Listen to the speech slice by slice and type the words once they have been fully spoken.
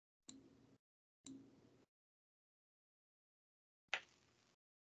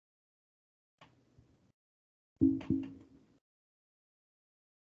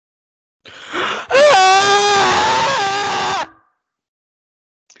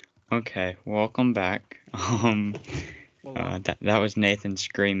Okay, welcome back. That was Nathan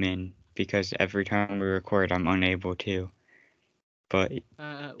screaming because every time we record, I'm unable to. But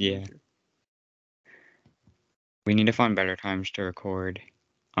yeah, we need to find better times to record.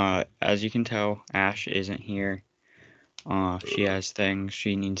 As you can tell, Ash isn't here. She has things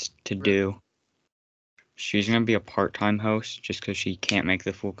she needs to do. She's gonna be a part-time host just because she can't make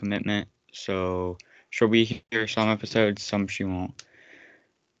the full commitment. So she'll be here some episodes, some she won't.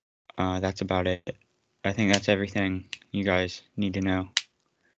 That's about it. I think that's everything you guys need to know.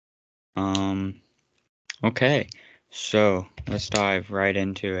 Okay, so let's dive right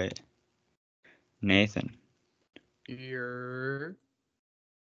into it. Nathan.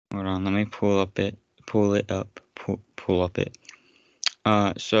 Hold on, let me pull it up.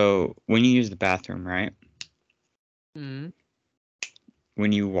 So when you use the bathroom, right? Mm-hmm.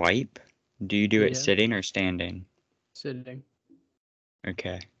 When you wipe, do you do it sitting or standing? Sitting.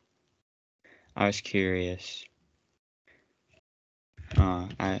 Okay. I was curious.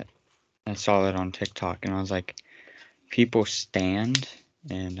 I saw that on TikTok and I was like, people stand,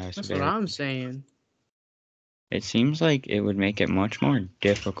 and I was That's what I'm saying. It seems like it would make it much more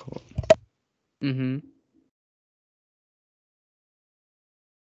difficult. Mm-hmm.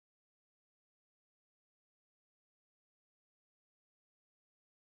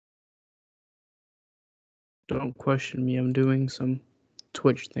 Don't question me. I'm doing some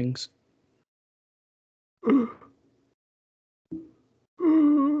Twitch things.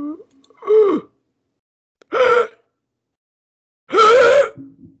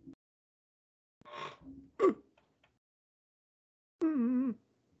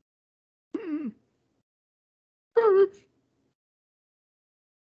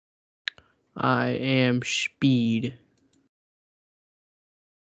 I am Speed.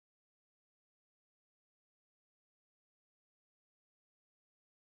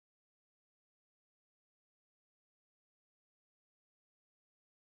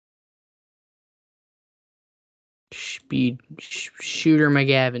 Shooter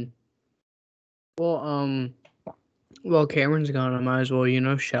McGavin. Well, Cameron's gone. I might as well,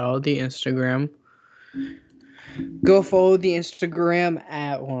 shout out the Instagram. Go follow the Instagram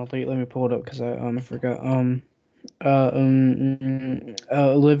at. Hold on, let me pull it up because I forgot.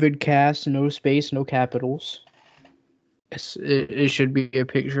 Livid Cast, no space, no capitals. It should be a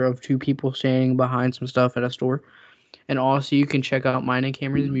picture of two people standing behind some stuff at a store. And also, you can check out mine and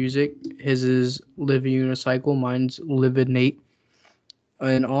Cameron's music. His is Live Unicycle. Mine's Livid Nate.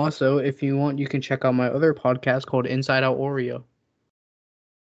 And also, if you want, you can check out my other podcast called Inside Out Oreo.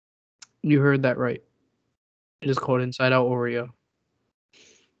 You heard that right. It is called Inside Out Oreo.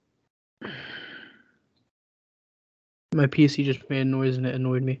 My PC just made a noise and it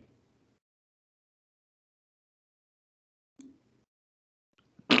annoyed me.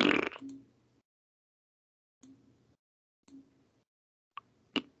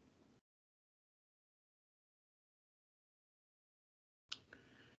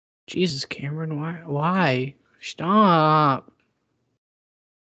 Jesus, Cameron, why? Stop.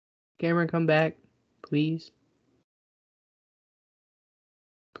 Cameron, come back, please.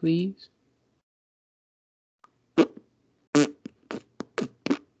 Please.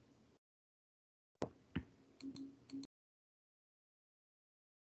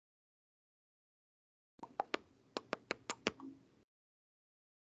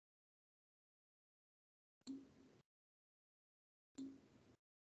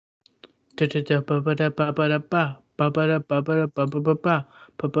 Okay,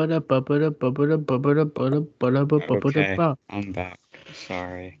 I'm back.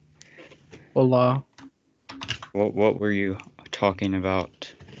 Sorry. Hola. What were you talking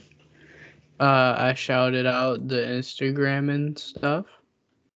about? I shouted out the Instagram and stuff.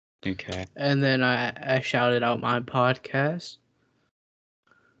 Okay. And then I shouted out my podcast.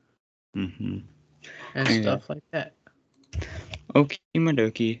 Mm-hmm. And stuff like that. Okay,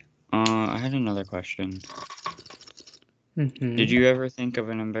 Madoki. I had another question. Mm-hmm. Did you ever think of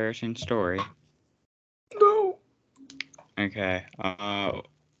an embarrassing story? No. Okay.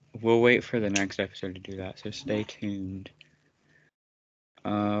 We'll wait for the next episode to do that, so stay tuned.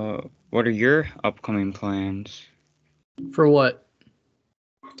 What are your upcoming plans? For what?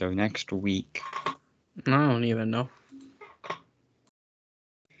 So next week. I don't even know.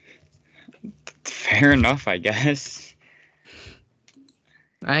 Fair enough, I guess.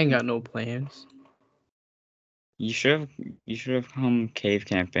 I ain't got no plans. You should have come cave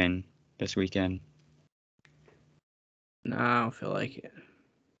camping this weekend. Nah, I don't feel like it.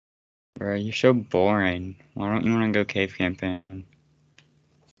 Bro, you're so boring. Why don't you want to go cave camping?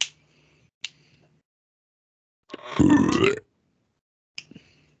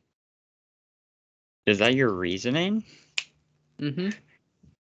 Is that your reasoning? Mm-hmm.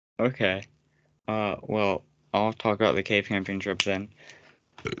 Okay. Well, I'll talk about the cave camping trip then.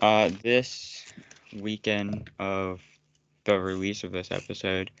 This weekend of the release of this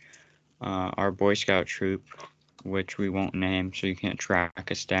episode, our Boy Scout troop, which we won't name so you can't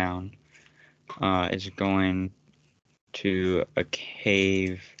track us down, is going to a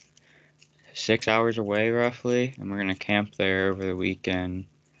cave 6 hours away roughly, and we're gonna camp there over the weekend.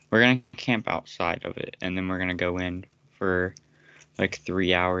 We're gonna camp outside of it, and then we're gonna go in for like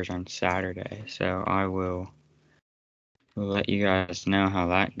 3 hours on Saturday. So I will let you guys know how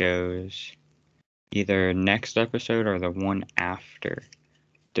that goes, either next episode or the one after,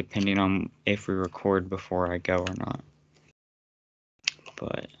 depending on if we record before I go or not.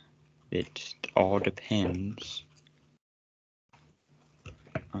 But it all depends.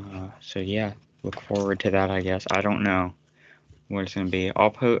 So yeah, look forward to that. I guess I don't know what it's gonna be.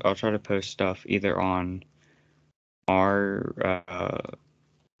 I'll try to post stuff either on our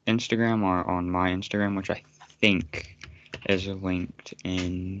Instagram or on my Instagram, which I think is linked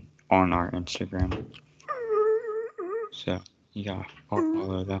on our Instagram. So yeah,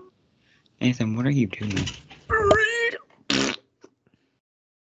 follow that. Nathan, what are you doing?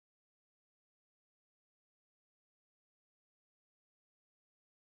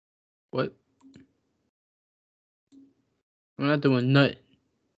 What? I'm not doing nothing.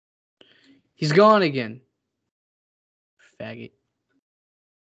 He's gone again. Faggot.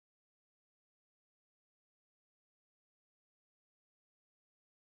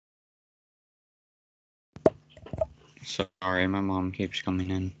 Sorry, my mom keeps coming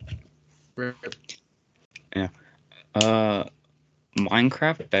in. Rip. Yeah.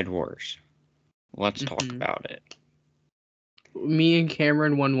 Minecraft Bed Wars. Let's talk about it. Me and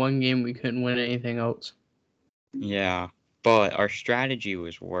Cameron won one game. We couldn't win anything else. Yeah, but our strategy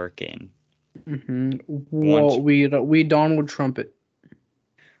was working. Well, we Donald Trump it.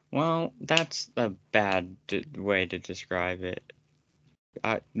 Well, that's a bad way to describe it.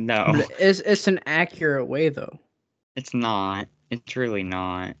 No. But it's an accurate way though. It's not. It's really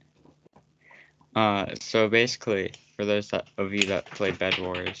not. So basically, for those of you that play Bed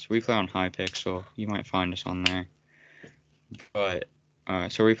Wars, we play on Hypixel. You might find us on there. But,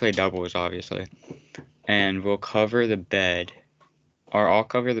 so we play doubles, obviously. And we'll cover the bed, or I'll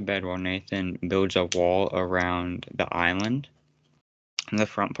cover the bed while Nathan builds a wall around the island, in the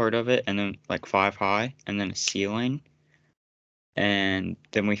front part of it, and then like 5 high, and then a ceiling. And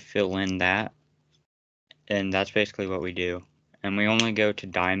then we fill in that. And that's basically what we do. And we only go to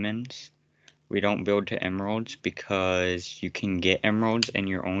diamonds. We don't build to emeralds because you can get emeralds in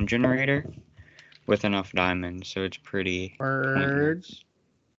your own generator with enough diamonds, so it's pretty pointless.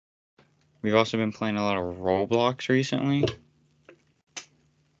 We've also been playing a lot of Roblox recently.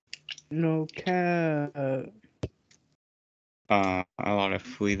 No cap. A lot of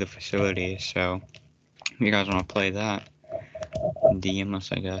Flee the Facility, so if you guys want to play that, DM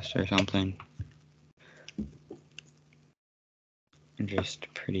us, I guess, or something.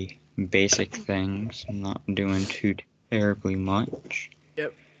 Just pretty basic things, not doing too terribly much.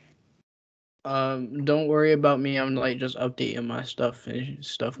 Yep. Don't worry about me. I'm like just updating my stuff and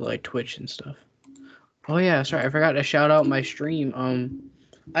stuff like Twitch and stuff. Oh yeah, sorry, I forgot to shout out my stream.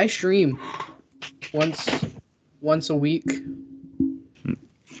 I stream once a week.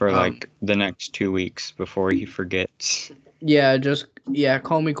 For like the next 2 weeks before he forgets. Yeah,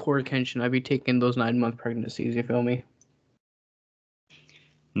 call me Corey Kenshin. I be taking those 9-month pregnancies, you feel me?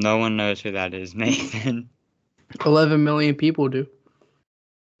 No one knows who that is, Nathan. 11 million people do.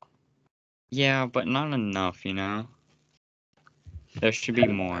 Yeah, but not enough, you know? There should be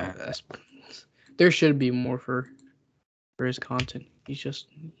more. There should be more for his content. He's just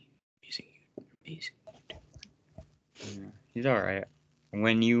amazing. Yeah, he's alright.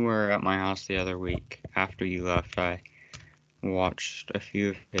 When you were at my house the other week, after you left, I watched a few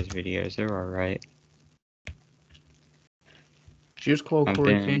of his videos. They're alright. Did you just call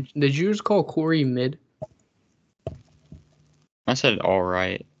Corey Kenshin? Did you just call Corey mid? I said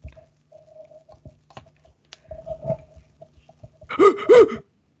alright.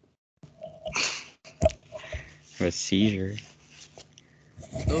 A seizure.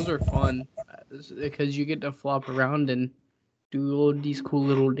 Those are fun because you get to flop around and do all these cool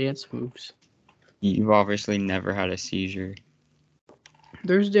little dance moves. You've obviously never had a seizure.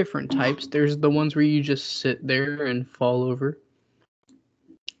 There's different types. There's the ones where you just sit there and fall over.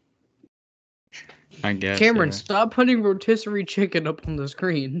 I guess. Cameron, stop putting rotisserie chicken up on the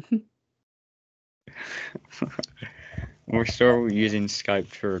screen. We're still using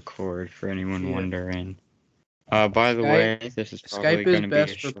Skype to record for anyone Yeah. wondering. By the way, this is probably Skype is going to be a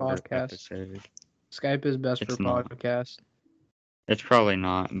best for short podcasts. episode. Skype is best for It's not. podcasts. It's probably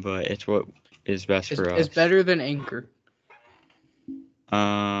not, but it's what is best for us. It's better than Anchor.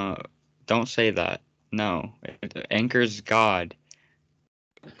 Don't say that. No, Anchor's God.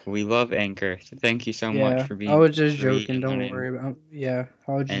 We love Anchor. So thank you so much for being I was just free joking. and Don't letting, worry about. Yeah,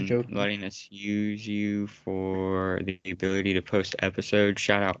 I was just joking. letting us use you for the ability to post episodes.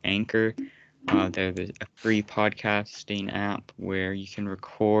 Shout out Anchor. They're a free podcasting app where you can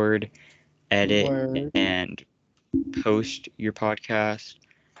record, edit, Word. and post your podcast.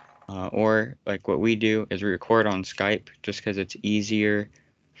 Or like what we do is we record on Skype just because it's easier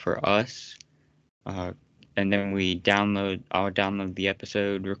for us. And then I'll download the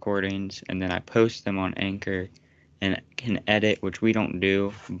episode recordings, and then I post them on Anchor and can edit, which we don't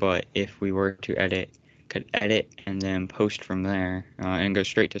do, but if we were to edit, could edit and then post from there and go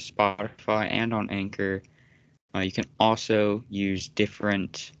straight to Spotify and on Anchor. You can also use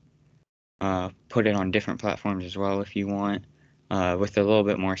put it on different platforms as well if you want, with a little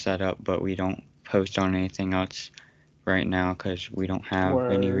bit more setup, but we don't post on anything else right now because we don't have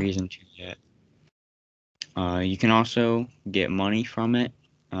any Word. reason to yet. You can also get money from it.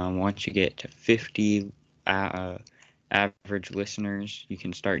 Once you get to 50 average listeners, you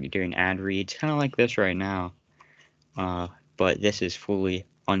can start doing ad reads, kind of like this right now. But this is fully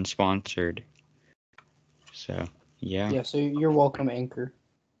unsponsored. So, yeah. Yeah, so you're welcome, Anchor.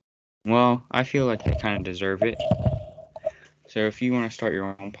 Well, I feel like they kind of deserve it. So if you want to start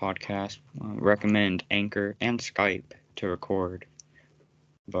your own podcast, recommend Anchor and Skype to record.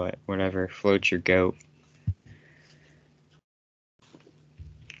 But whatever floats your goat.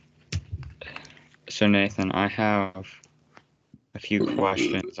 So Nathan, I have a few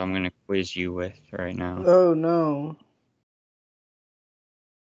questions I'm going to quiz you with right now. Oh no.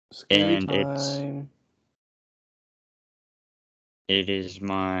 Scary And time.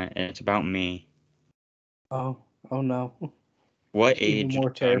 it's about me. Oh no. What It's even age more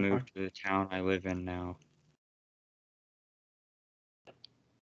did I terrifying. move to the town I live in now?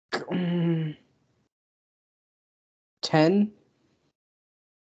 10?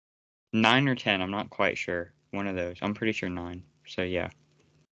 9 or 10, I'm not quite sure. One of those. I'm pretty sure 9. So yeah.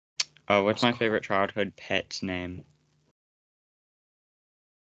 What's my favorite childhood pet's name?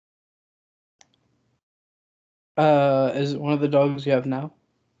 Is it one of the dogs you have now?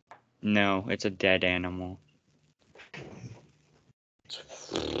 No, it's a dead animal.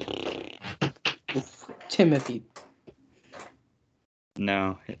 Timothy.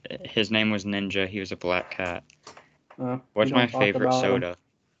 No, his name was Ninja. He was a black cat. We What's my don't talk favorite about soda?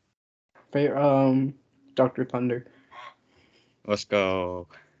 Dr. Thunder. Let's go.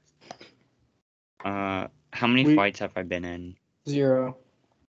 How many fights have I been in? 0.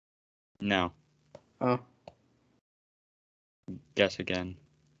 No. Oh. Guess again.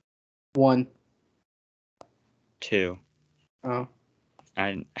 1. 2. Oh.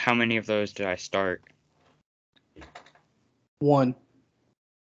 And how many of those did I start? 1.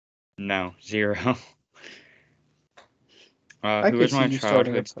 No, 0. I Who could was see my you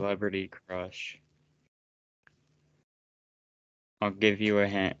starting childhood a celebrity crush? I'll give you a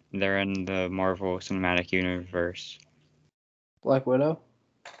hint. They're in the Marvel Cinematic Universe. Black Widow?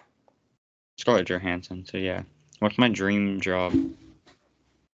 Scarlett Johansson, so yeah. What's my dream job?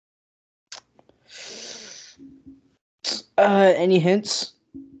 Any hints?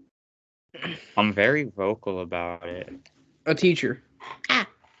 I'm very vocal about it. A teacher.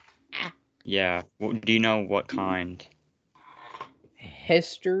 Yeah. Do you know what kind?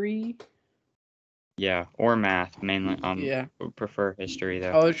 History? Yeah, or math mainly. Yeah. Prefer history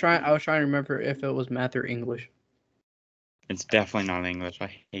though. I was trying to remember if it was math or English. It's definitely not English.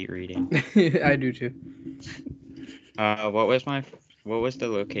 I hate reading. I do too. What was the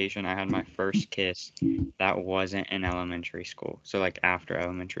location I had my first kiss that wasn't in elementary school? So like after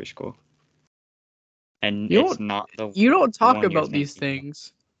elementary school. And it's not the You don't talk one you're about these thinking.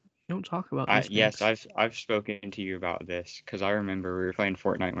 things. You don't talk about these Yes, things. I've spoken to you about this because I remember we were playing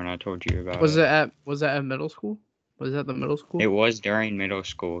Fortnite when I told you about Was it. that at middle school? Was that the middle school? It was during middle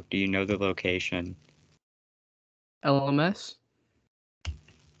school. Do you know the location? LMS?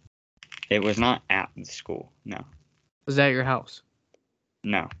 It was not at the school. No. Was that your house?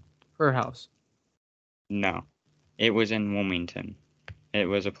 No. Her house? No. It was in Wilmington. It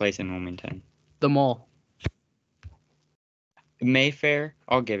was a place in Wilmington. The mall. Mayfair,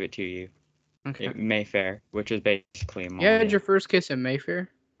 I'll give it to you. Okay. Mayfair, which is basically a mall. You had your first kiss in Mayfair?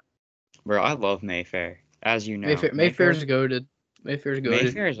 Bro, I love Mayfair. As you know. Mayfair's goated. Mayfair's good.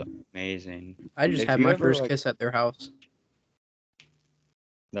 Mayfair is amazing. I just If had you my ever, first like, kiss at their house.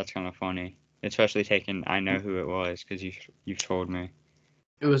 that's kind of funny, especially taking. I know who it was because you've told me.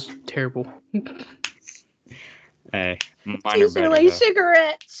 It was terrible. Hey, mine are These better are like though.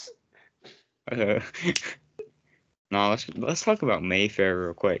 cigarettes. No, let's talk about Mayfair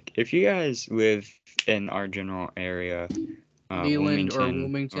real quick. If you guys live in our general area, Leland or Wilmington,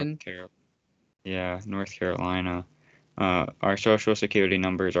 Wilmington. North Carolina, our social security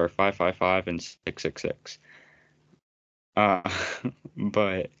numbers are 555 and 666.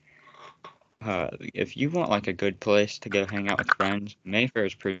 But if you want like a good place to go hang out with friends, Mayfair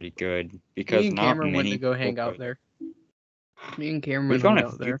is pretty good Me because and not Cameron went to many go people hang go out there. Me and We've Cameron gone went a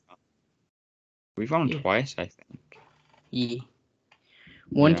out few there. times. We've gone Yeah. twice, I think. Yeah.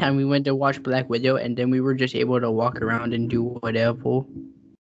 One Yeah. time we went to watch Black Widow, and then we were just able to walk around and do whatever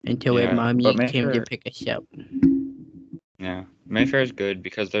until Yeah, mommy but came to Mayfair, pick us up. yeah, Mayfair is good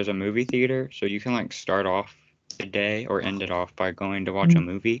because there's a movie theater, so you can like start off the day or end it off by going to watch a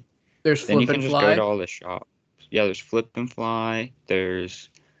movie. There's Then you Flip can and just go to Fly. all the shops. Yeah, there's Flip and Fly. There's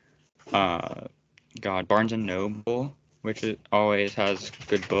Barnes and Noble, which always has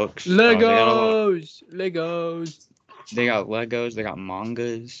good books. They got a lot of, Legos. they got Legos. They got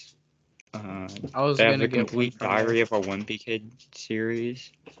mangas. I was They have gonna the get one complete from Diary there. of a Wimpy Kid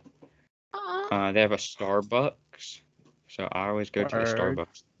series. They have a Starbucks, so I always go to the Word.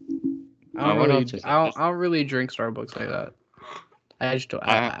 Starbucks. What else is there? I don't really drink Starbucks like that. I just don't.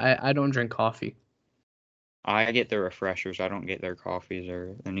 I don't drink coffee. I get the refreshers. I don't get their coffees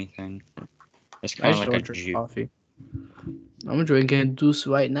or anything. It's I kind of just like a don't drink juice. coffee. I'm drinking juice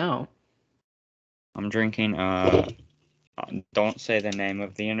right now. I'm drinking don't say the name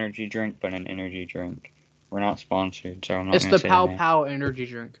of the energy drink, but an energy drink. We're not sponsored, so I'm not It's gonna the say Pow the name. Pow energy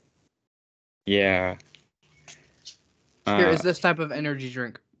drink. Yeah. Here is this type of energy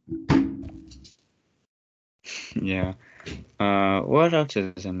drink. Yeah. What else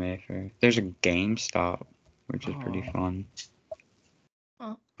is in Mayfair? There's a GameStop, which is pretty fun.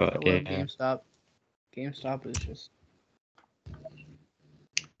 But I love GameStop. GameStop is just.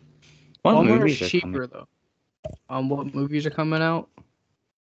 What Walmart is movies are cheaper coming? though. What movies are coming out?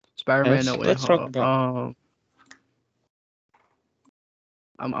 Spider-Man: No Way Let's talk Home.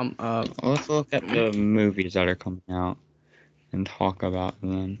 about. Let's look at the movies that are coming out and talk about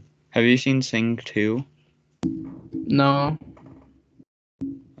them. Have you seen Sing 2? No.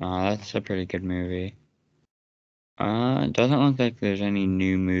 That's a pretty good movie. It doesn't look like there's any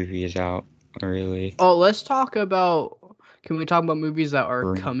new movies out, really. Oh, let's talk about. Can we talk about movies that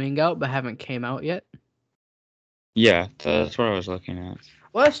are coming out but haven't came out yet? Yeah, that's what I was looking at.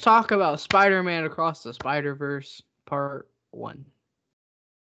 Let's talk about Spider-Man Across the Spider-Verse Part 1.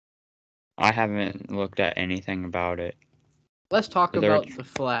 I haven't looked at anything about it. Let's talk about The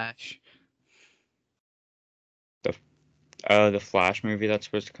Flash. The Flash movie that's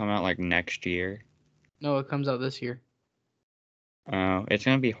supposed to come out like next year. No, it comes out this year. Oh, it's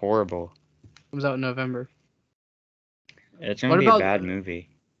gonna be horrible. Comes out in November. It's gonna be a bad movie.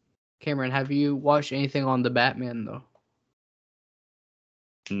 Cameron, have you watched anything on the Batman though?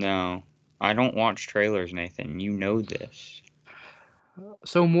 No, I don't watch trailers, Nathan. You know this.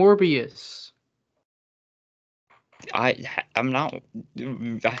 So Morbius. I'm not.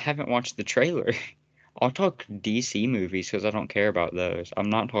 I haven't watched the trailer. I'll talk DC movies because I don't care about those. I'm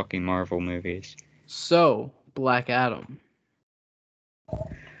not talking Marvel movies. So Black Adam.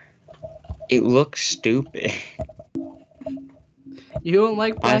 It looks stupid. You don't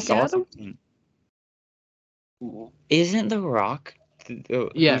like Black Adam? Something. Isn't The Rock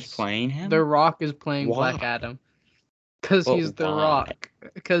yes, who's playing him? The Rock is playing Black Adam. Because he's The Rock.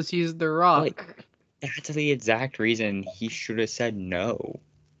 Because he's The Rock. Like, that's the exact reason he should have said no.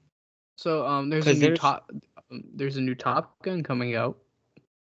 So there's a new Top Gun coming out.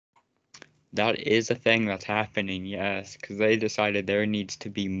 That is a thing that's happening, yes, because they decided there needs to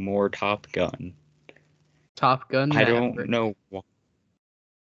be more Top Gun. Top Gun? I don't know why.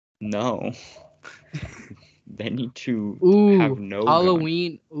 No. They need to have no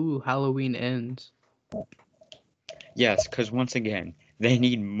Halloween. gun. Halloween Ends. Yes, because once again, they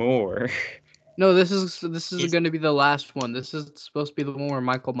need more. No, this is going to be the last one. This is supposed to be the one where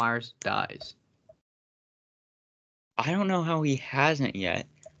Michael Myers dies. I don't know how he hasn't yet.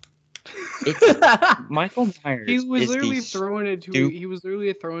 Michael Myers. He was literally thrown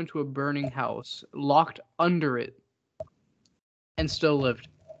into a burning house, locked under it, and still lived.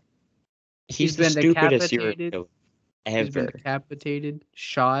 He's been the stupidest serial killer ever. He's been decapitated,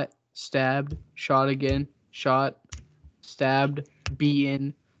 shot, stabbed, shot again, shot, stabbed,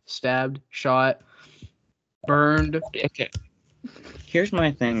 beaten, stabbed, shot, burned. Okay. Here's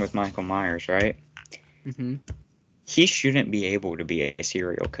my thing with Michael Myers, right? Mm-hmm. He shouldn't be able to be a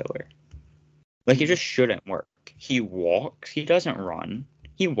serial killer. Like, it just shouldn't work. He walks. He doesn't run.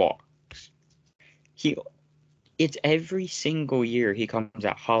 He walks. It's every single year he comes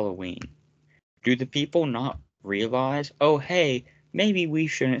at Halloween. Do the people not realize, oh, hey, maybe we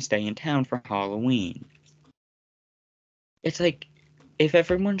shouldn't stay in town for Halloween? It's like, if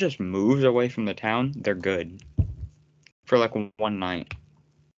everyone just moves away from the town, they're good. For like one night.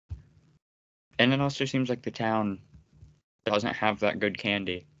 And it also seems like the town doesn't have that good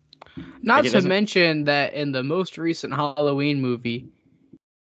candy. Not Like, it to doesn't. mention that in the most recent Halloween movie,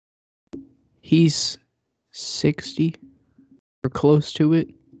 he's 60 or close to it.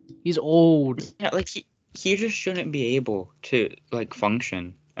 He's old. Yeah, like, he just shouldn't be able to, like,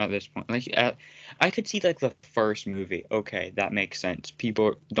 function at this point. Like, I could see, like, the first movie. Okay, that makes sense.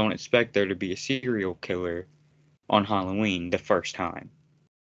 People don't expect there to be a serial killer on Halloween the first time.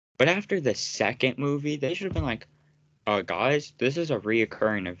 But after the second movie, they should have been like, guys, this is a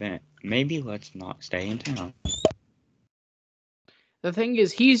reoccurring event. Maybe let's not stay in town. The thing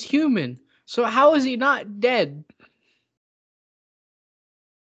is, he's human. So how is he not dead?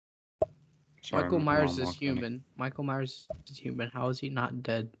 Sorry, Michael my Myers mom is walked in. human. Michael Myers is human. How is he not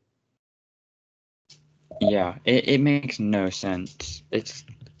dead? Yeah, it makes no sense. It's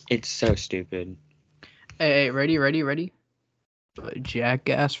so stupid. Hey, ready?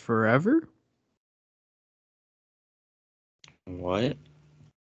 Jackass Forever? What?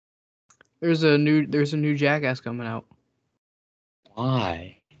 There's a new Jackass coming out.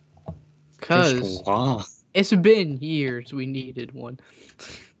 Why? Just Cause why? it's been years we needed one.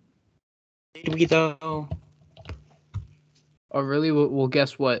 Did we though? Oh really? Well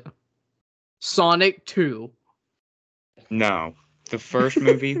guess what? Sonic 2. No. The first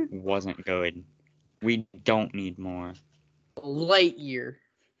movie wasn't good. We don't need more. Lightyear.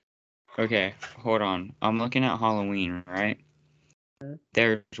 Okay, hold on. I'm looking at Halloween, right?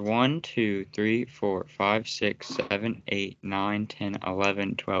 There's 1, 2, 3, 4, 5, 6, 7, 8, 9, 10,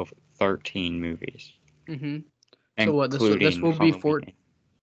 11, 12, 13 movies. Mm-hmm. So what? This Including will be four. Halloween.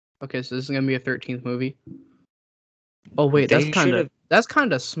 Okay, so this is gonna be a 13th movie. Oh wait, They should have that's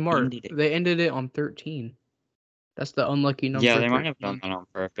kind of smart. ended it. They ended it on 13. That's the unlucky Yeah, number they might have done 13. that on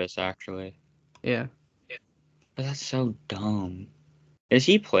purpose, actually. Yeah. But that's so dumb. Is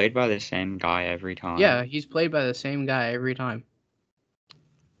he played by the same guy every time? Yeah, he's played by the same guy every time.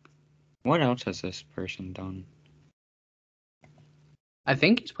 What else has this person done? I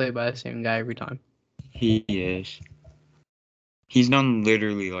think he's played by the same guy every time. He is. He's done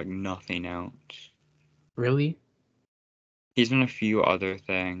literally like nothing else. Really? He's done a few other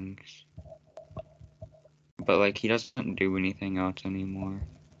things. But like he doesn't do anything else anymore.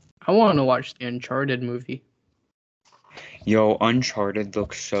 I want to watch the Uncharted movie. Yo, Uncharted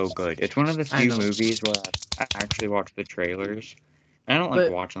looks so good. It's one of the I few know. movies where I actually watch the trailers. I don't like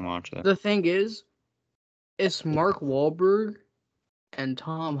But watch them. the thing is, it's Mark Wahlberg and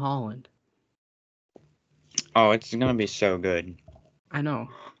Tom Holland. Oh, it's gonna be so good. I know.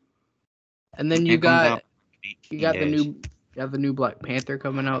 And then It comes out in you 18 got the days. new Black Panther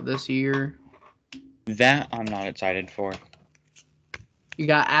coming out this year. That I'm not excited for. You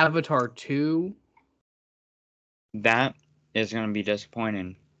got Avatar 2. That is gonna be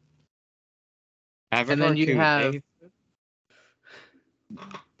disappointing. And Avatar then you 2, have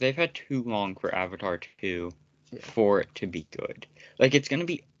they've had too long for Avatar 2 for it to be good. Like it's gonna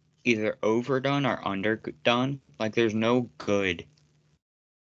be either overdone or underdone. Like there's no good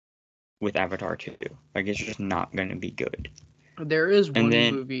with Avatar 2. Like it's just not gonna be good. there is And one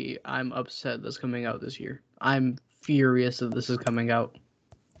then movie I'm upset that's coming out this year. I'm furious that this is coming out.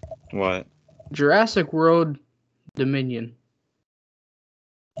 what? Jurassic World Dominion.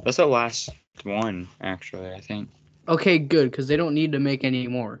 That's the last one, actually, I think. Okay, good, because they don't need to make any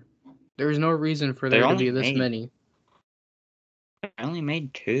more. There's no reason for They there to only be this made many. they only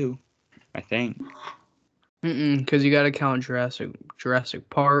made 2, I think. Because you got to count Jurassic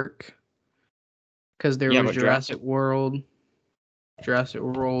Park. Because there Yeah, was but Jurassic Jurassic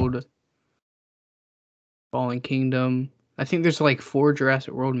World, Fallen Kingdom. I think there's like 4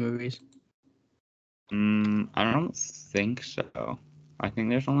 Jurassic World movies. I don't think so. I think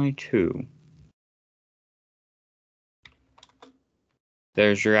there's only 2.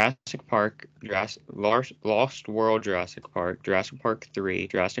 There's Jurassic Park, Lost World Jurassic Park, Jurassic Park 3,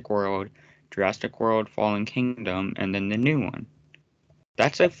 Jurassic World Fallen Kingdom, and then the new one.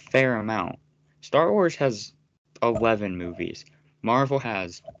 That's a fair amount. Star Wars has 11 movies. Marvel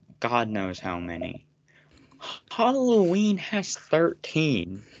has God knows how many. Halloween has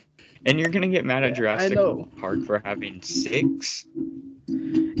 13. And you're gonna get mad at Yeah, I Jurassic know. Park for having 6?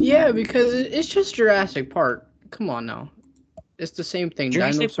 Yeah, because it's just Jurassic Park. Come on now. It's the same thing.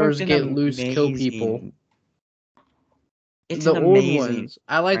 Jurassic Park's Dinosaurs an get loose, kill people. amazing. It's The an old amazing ones.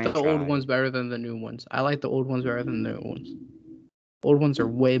 I like the old franchise. ones better than the new ones. I like the old ones better than the new ones. Old ones are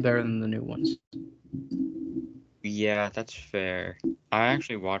way better than the new ones. Yeah, that's fair. I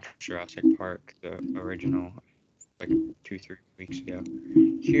actually watched Jurassic Park, the original, like 2, 3 weeks ago.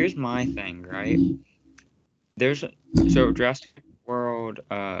 Here's my thing, right? So Jurassic World,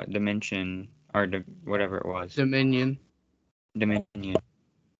 Dimension, or whatever it was, Dominion. Dominion.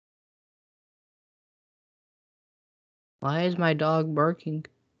 Why is my dog barking?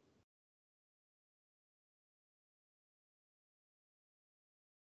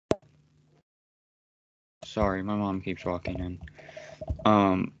 Sorry, my mom keeps walking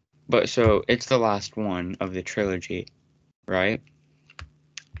in. But so it's the last one of the trilogy, right?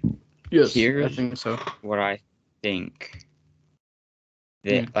 Yes, I Here's think so. what I think.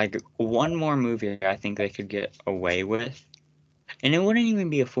 That like one more movie I think they could get away with. And it wouldn't even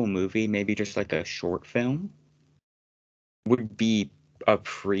be a full movie, maybe just like a short film. Would be a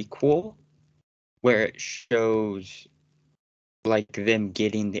prequel where it shows like them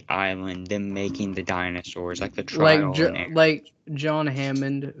getting the island, them making the dinosaurs, like the trial and error. Like John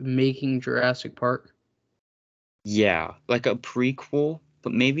Hammond making Jurassic Park. Yeah, like a prequel,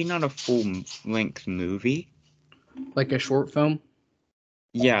 but maybe not a full length movie. Like a short film.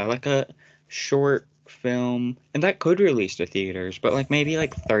 Yeah, like a short film, and that could release to theaters, but like maybe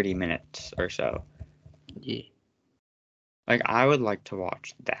like 30 minutes or so. Yeah. Like I would like to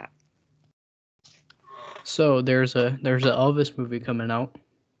watch that. So there's a Elvis movie coming out.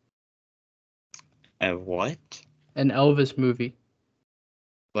 And what? An Elvis movie.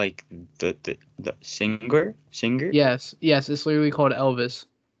 Like the singer? Singer? Yes, it's literally called Elvis.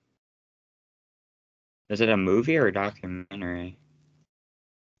 Is it a movie or a documentary?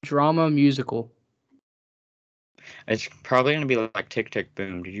 Drama musical. It's probably gonna be like Tick Tick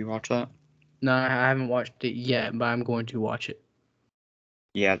Boom. Did you watch that? No, I haven't watched it yet, but I'm going to watch it.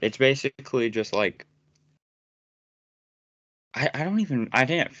 Yeah, it's basically just like I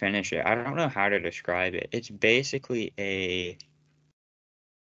didn't finish it. I don't know how to describe it. It's basically a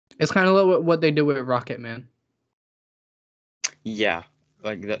It's kind of like what they did with Rocket Man. yeah,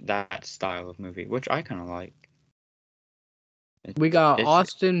 like that style of movie, which I kind of like. We got It's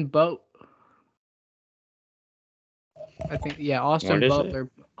Austin But I think what is it?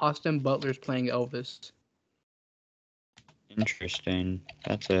 Austin Butler's playing Elvis. Interesting.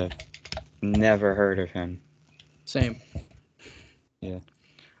 That's a never heard of him. Same. Yeah.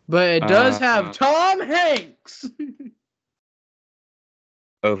 But it does have Tom Hanks.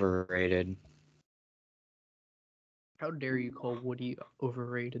 Overrated. How dare you call Woody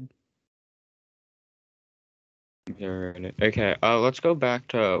overrated? Overrated. Okay. Let's go back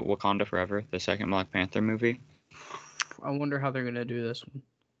to Wakanda Forever, the second Black Panther movie. I wonder how they're gonna do this one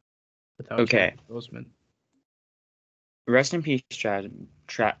without Okay. Chadwick Boseman. Rest in peace,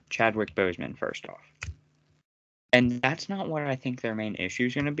 Chadwick Boseman. First off, and that's not what I think their main issue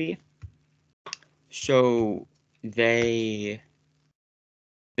is going to be. So they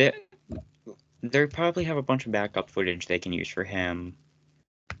they probably have a bunch of backup footage they can use for him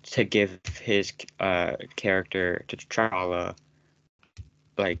to give his character to T'Challa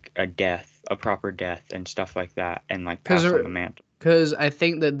like a proper death and stuff like that, and like pass on the mantle. Because I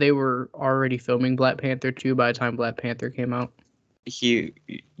think that they were already filming Black Panther 2 by the time Black Panther came out.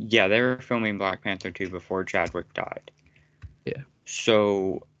 Yeah, they were filming Black Panther 2 before Chadwick died. Yeah.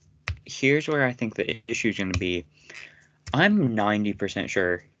 So here's where I think the issue is going to be. I'm 90%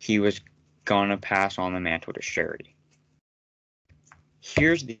 sure he was gonna pass on the mantle to Shuri.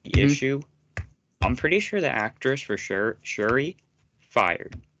 Here's the issue. I'm pretty sure the actress for Shuri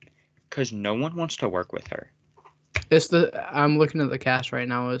fired because no one wants to work with her. I'm looking at the cast right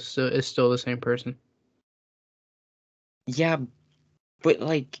now. It's still the same person. Yeah, but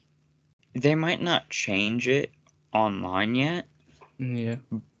like they might not change it online yet. Yeah.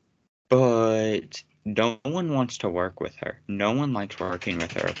 But no one wants to work with her. No one likes working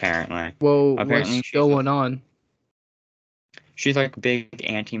with her, apparently. Well, Apparently what's going on? She's like big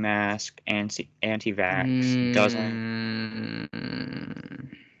anti-mask, anti-vax,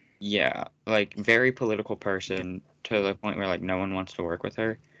 yeah, like very political person to the point where like no one wants to work with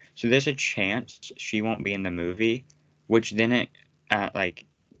her. So there's a chance she won't be in the movie, which then like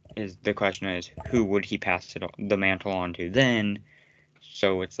is the question is who would he pass the mantle on to then?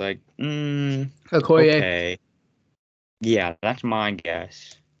 So it's like, Okoye. okay. Yeah, that's my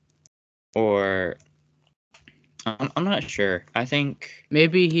guess. Or I'm not sure. I think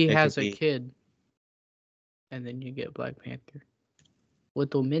Maybe he it could has a be kid, and then you get Black Panther.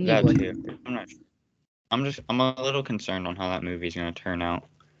 Little mini that Black too. Panther. I'm not sure. I'm a little concerned on how that movie's gonna turn out.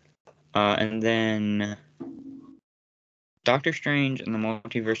 And then Doctor Strange and the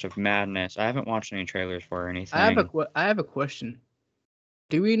Multiverse of Madness. I haven't watched any trailers for or anything. I have a question.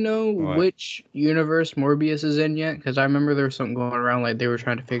 Do we know What? which universe Morbius is in yet? Because I remember there was something going around like they were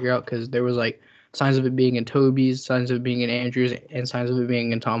trying to figure out because there was like signs of it being in Toby's, signs of it being in Andrew's, and signs of it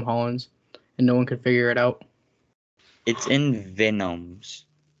being in Tom Holland's, and no one could figure it out. It's in Venom's,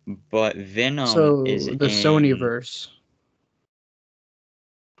 but Venom is So the in. Sonyverse.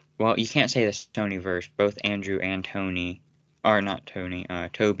 Well, you can't say the Sonyverse. Both Andrew and Tony, are not Tony.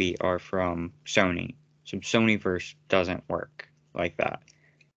 Toby are from Sony, so Sonyverse doesn't work like that.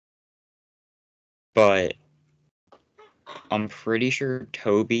 But I'm pretty sure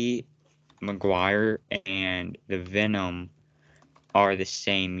Toby Maguire and the Venom are the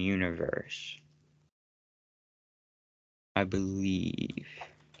same universe. I believe.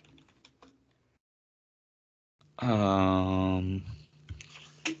 Um,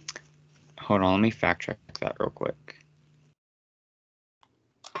 Hold on, let me fact check that real quick.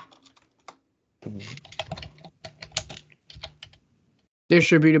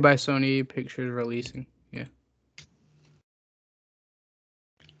 Distributed by Sony Pictures Releasing. Yeah.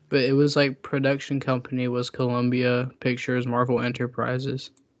 But it was like production company was Columbia Pictures Marvel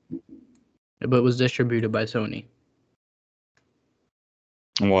Enterprises. But it was distributed by Sony.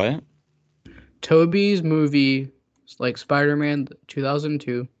 What? Toby's movie, like Spider-Man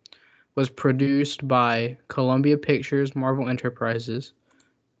 2002, was produced by Columbia Pictures Marvel Enterprises,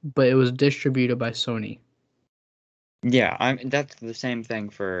 but it was distributed by Sony. Yeah, that's the same thing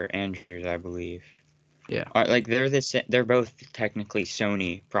for Andrews, I believe. Yeah. Like they're both technically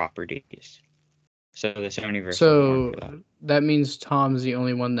Sony properties. So the Sonyverse is the one So for that. that means Tom's the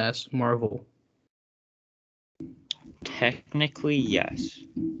only one that's Marvel. Technically, yes.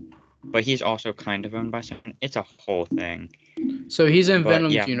 But he's also kind of owned by Sony. It's a whole thing. So he's in But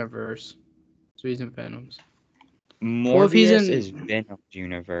Venom's yeah, universe. So he's in Venom's. Well, if he's Morbius in, is Venom's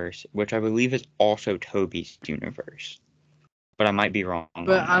universe, which I believe is also Toby's universe. But I might be wrong on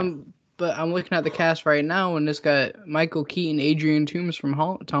that. but I'm looking at the cast right now, and it's got Michael Keaton, Adrian Toomes from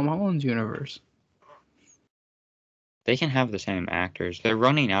Tom Holland's universe. They can have the same actors. They're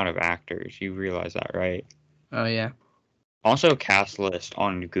running out of actors. You realize that, right? Oh yeah, Also, cast lists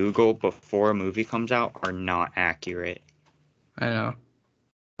on Google before a movie comes out are not accurate. I know.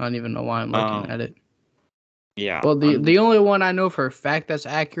 I don't even know why I'm looking at it. Yeah. Well, the only one I know for a fact that's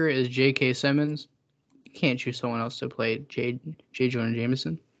accurate is J.K. Simmons. You can't choose someone else to play J. Jonah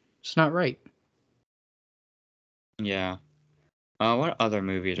Jameson. It's not right. Yeah. What other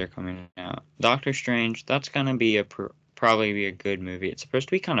movies are coming out? Doctor Strange. That's gonna be probably be a good movie. It's supposed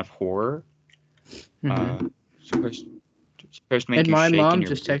to be kind of horror. Mm-hmm. Supposed supposed to make And you my shake in mom your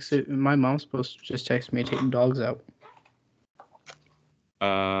just boots. texted. My mom's supposed to just text me taking dogs out.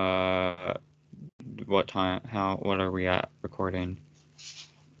 What time? How? What are we at recording?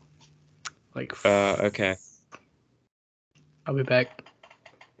 Like, Okay. I'll be back.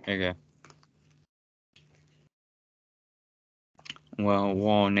 Okay. Well,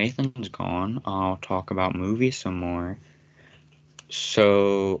 while Nathan's gone, I'll talk about movies some more.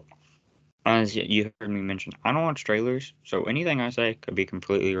 So, as you heard me mention, I don't watch trailers, so anything I say could be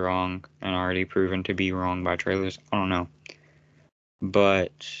completely wrong and already proven to be wrong by trailers. I don't know.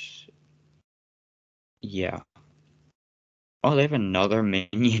 But, yeah. Oh, they have another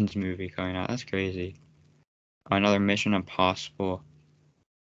Minions movie coming out. That's crazy. Another Mission Impossible.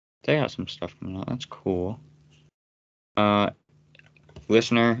 They got some stuff coming out. That's cool.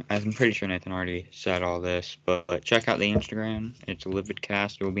 Listener, I'm pretty sure Nathan already said all this, but check out the Instagram. It's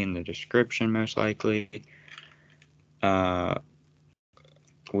LividCast. It will be in the description, most likely. There's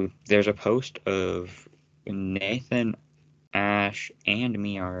a post of Nathan, Ash, and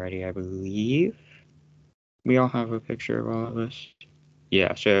me already, I believe. We all have a picture of all of us.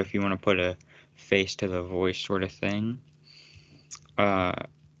 Yeah, so if you want to put a face to the voice sort of thing.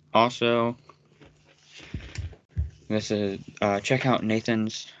 Also, check out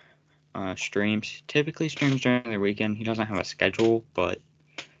Nathan's streams. Typically streams during the weekend. He doesn't have a schedule, but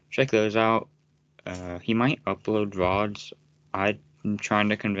check those out. He might upload VODs. I'm trying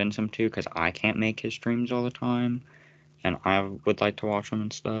to convince him to because I can't make his streams all the time, and I would like to watch them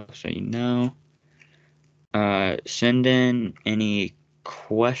and stuff, so you know. Send in any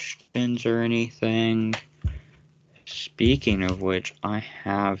questions or anything. Speaking of which, I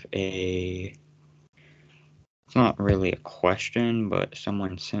have it's not really a question, but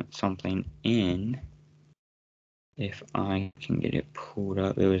someone sent something in. if I can get it pulled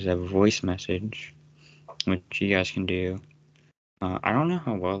up. It was a voice message, which you guys can do. I don't know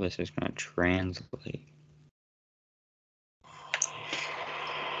how well this is going to translate.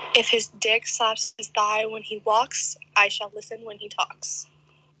 If his dick slaps his thigh when he walks, I shall listen when he talks.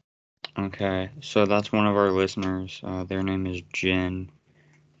 Okay, so that's one of our listeners. Their name is Jen.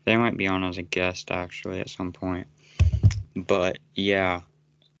 They might be on as a guest, actually, at some point. But, yeah.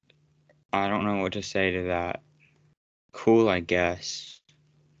 I don't know what to say to that. Cool, I guess.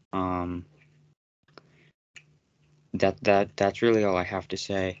 That's really all I have to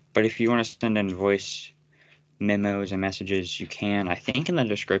say. But if you want to send in voice memos and messages, you can. I think in the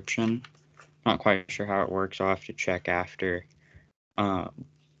description. Not quite sure how it works. I'll have to check after.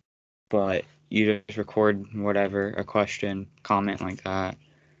 But you just record whatever, a question, comment like that,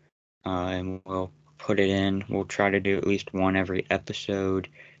 and we'll put it in. We'll try to do at least one every episode.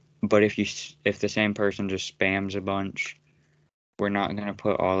 But if the same person just spams a bunch, we're not gonna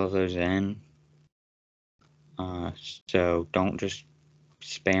put all of those in. So don't just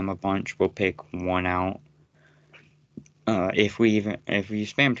spam a bunch. We'll pick one out. If you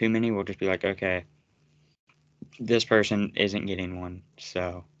spam too many, we'll just be like, okay, this person isn't getting one.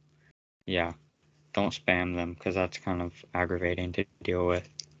 So yeah, don't spam them because that's kind of aggravating to deal with.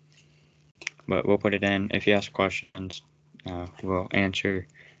 But we'll put it in. If you ask questions, we'll answer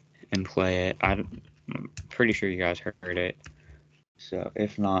and play it. I'm pretty sure you guys heard it. So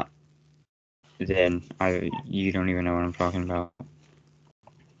if not, then you don't even know what I'm talking about.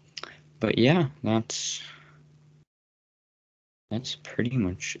 But yeah, that's pretty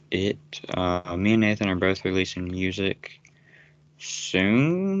much it. Me and Nathan are both releasing music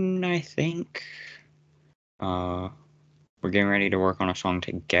soon, I think. We're getting ready to work on a song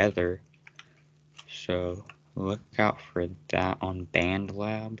together. So look out for that on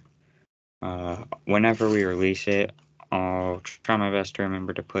BandLab. Whenever we release it, I'll try my best to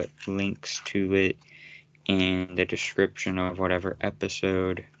remember to put links to it in the description of whatever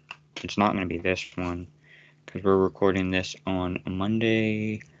episode. It's not going to be this one because we're recording this on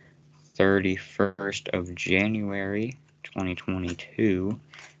Monday, 31st of January, 2022,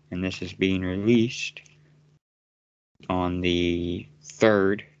 and this is being released on the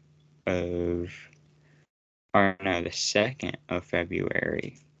 3rd of, or no, the 2nd of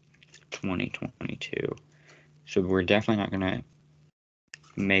February, 2022. So we're definitely not going to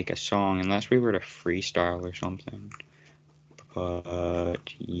make a song unless we were to freestyle or something.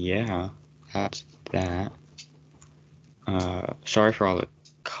 But yeah, that's that. Sorry for all the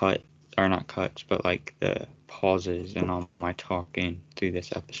not cuts, but like the pauses and all my talking through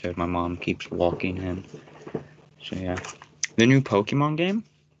this episode. My mom keeps walking in. So yeah. The new Pokemon game?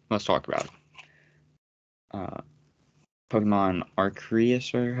 Let's talk about it. Pokemon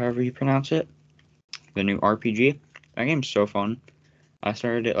Arceus, or however you pronounce it. The new RPG. That game's so fun. I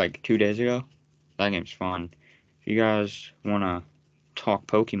started it like 2 days ago. That game's fun. If you guys want to talk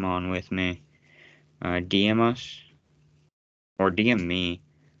Pokemon with me, DM us. Or DM me.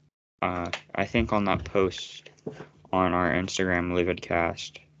 I think on that post on our Instagram,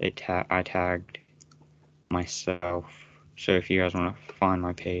 LividCast, I tagged myself. So if you guys want to find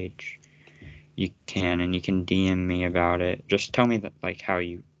my page, you can, and you can DM me about it. Just tell me that, like, how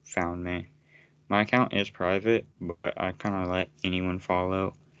you found me. My account is private, but I kind of let anyone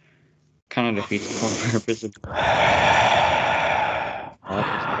follow. Kind of defeats the whole purpose of what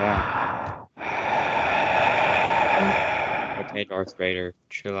is that? Okay, Darth Vader,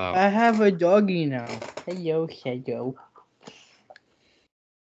 chill out. I have a doggy now. Hello, hello.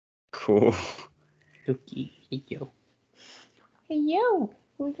 Cool. Doggy, hello. Hello,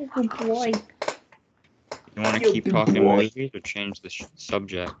 who's a good boy? You want to Yo, keep good talking boy. movies or change the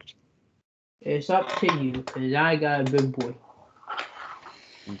subject? It's up to you, because I got a big boy.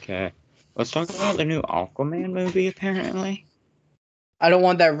 Okay. Let's talk about the new Aquaman movie, apparently. I don't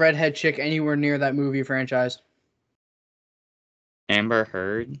want that redhead chick anywhere near that movie franchise. Amber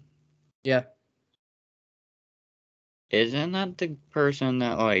Heard? Yeah. Isn't that the person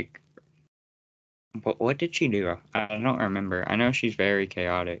that, like... What did she do? I don't remember. I know she's very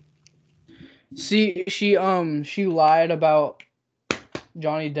chaotic. See, she lied about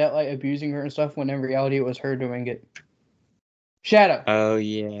Johnny Depp like abusing her and stuff when in reality it was her doing it. Shadow. Oh,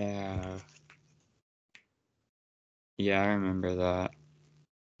 yeah. Yeah, I remember that.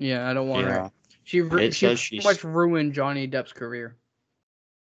 Yeah, I don't want Yeah. her. She says pretty much ruined Johnny Depp's career.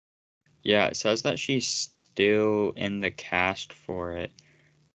 Yeah, it says that she's still in the cast for it.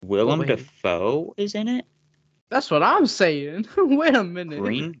 Willem Dafoe is in it? That's what I'm saying. Wait a minute.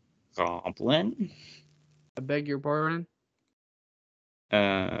 Green Goblin? I beg your pardon?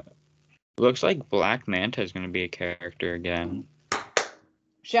 Looks like Black Manta is going to be a character again.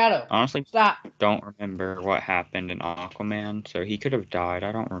 Shadow. Honestly, Stop. don't remember what happened in Aquaman, so he could have died.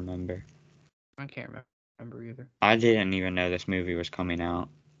 I don't remember. I can't remember either. I didn't even know this movie was coming out.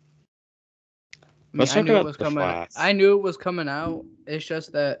 I mean, Let's I talk knew it about was The coming. Flash. I knew it was coming out. It's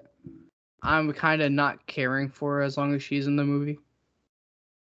just that I'm kind of not caring for her as long as she's in the movie.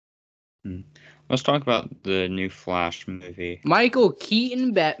 Let's talk about the new Flash movie. Michael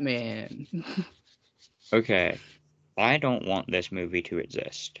Keaton Batman. Okay, I don't want this movie to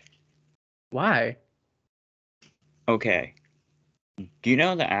exist. Why? Okay, do you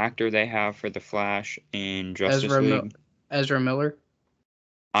know the actor they have for the Flash in Justice League? Ezra Miller.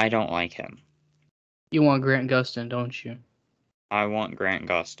 I don't like him. You want Grant Gustin, don't you? I want Grant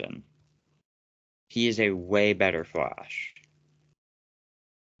Gustin. He is a way better Flash.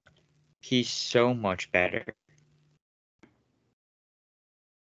 He's so much better.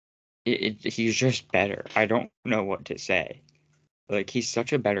 He's just better. I don't know what to say. Like, he's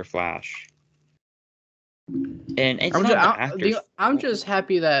such a better Flash. And it's not the actor's I'm fault. just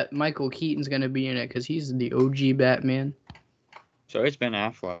happy that Michael Keaton's gonna be in it because he's the OG Batman. So it's Ben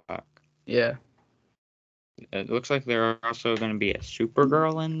Affleck. Yeah. It looks like there are also going to be a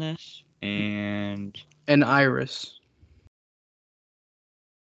Supergirl in this, and Iris.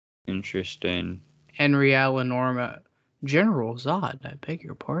 interesting. Henry Allen Norma. General Zod, I beg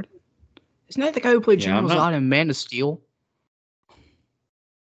your pardon? Isn't that the guy who played Yeah, I'm General not- Zod in Man of Steel?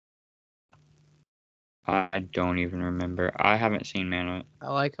 I don't even remember. I haven't seen Man of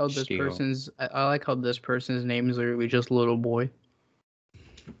I like how this Steel. person's name is literally just Little Boy.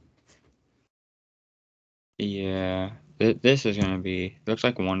 Yeah, this is going to be. Looks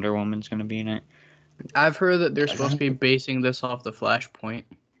like Wonder Woman's going to be in it. I've heard that they're supposed to be basing this off the Flashpoint.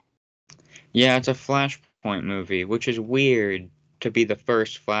 Yeah, it's a Flashpoint movie, which is weird to be the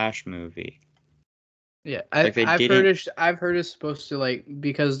first Flash movie. Yeah, Like, they I've didn't- heard it's supposed to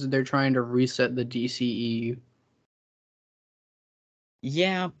because they're trying to reset the DCEU.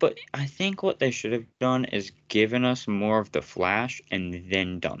 Yeah, but I think what they should have done is given us more of the Flash and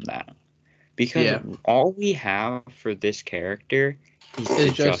then done that. Because Yeah. all we have for this character is Is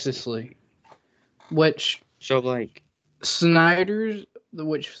the Justice League, which So, like, Zack Snyder's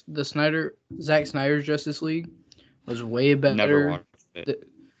Justice League was way better. never watched it.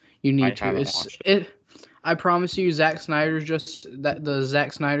 You need I to. haven't watched it. I promise you, Zack Snyder's the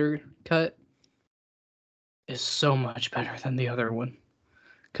Zack Snyder cut is so much better than the other one.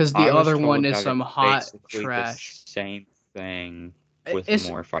 Because the I was other told one is that some it's hot basically the trash. same thing with It's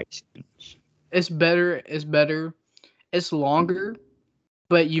more fight scenes. it's better. It's better. It's longer,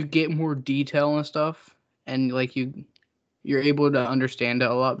 but you get more detail and stuff, and you're able to understand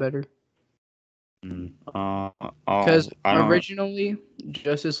it a lot better. Because originally,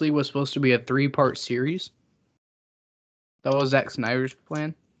 Justice League was supposed to be a 3-part series. That was Zack Snyder's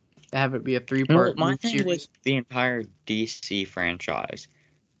plan, to have it be a 3-part my thing series. with the entire DC franchise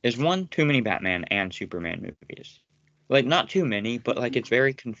is one, too many Batman and Superman movies. Like, not too many, but like it's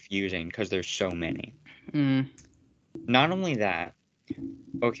very confusing because there's so many. Not only that,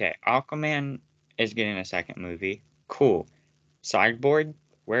 okay, Aquaman is getting a second movie. Cool. Cyborg,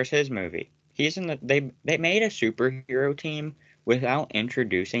 where's his movie? He's in the they made a superhero team without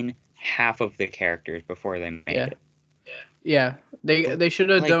introducing half of the characters before they made it. Yeah, they should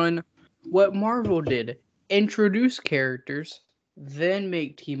have Like- done what Marvel did: introduce characters, then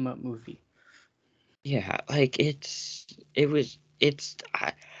make team up movie. Yeah, like I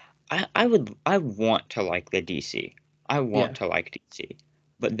want to like the DC. I want to like DC,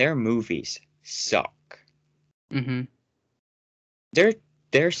 but their movies suck. Mm-hmm. Their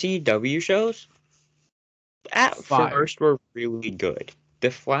CW shows at Fire. first were really good. The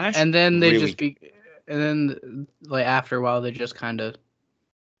Flash, And then they really just and then after a while they just kind of.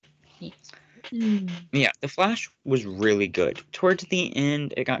 Yeah, The Flash was really good. Towards the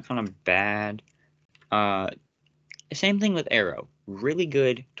end, it got kind of bad. Same thing with Arrow. Really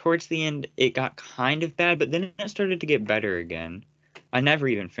good. Towards the end, it got kind of bad, but then it started to get better again. I never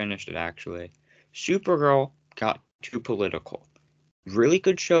even finished it, actually. Supergirl got too political. Really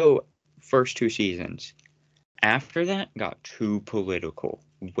good show first 2 seasons. After that, got too political.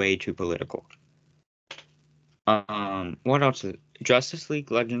 Way too political. What else? Justice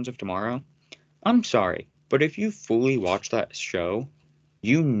League Legends of Tomorrow? I'm sorry, but if you fully watch that show,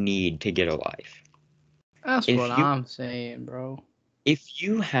 you need to get a life. That's what I'm saying, bro. If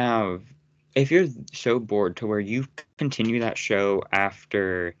you're so bored to where you continue that show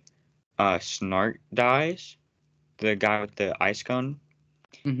after Snart dies, the guy with the ice gun,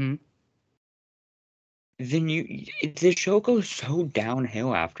 Mm-hmm. then the show goes so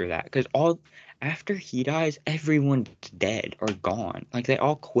downhill after that, because after he dies, everyone's dead or gone. Like, they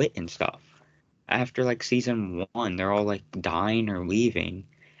all quit and stuff. After like season 1, they're all like dying or leaving,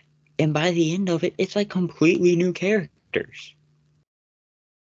 and by the end of it, it's like completely new characters.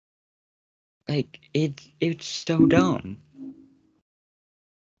 Like, it's so dumb.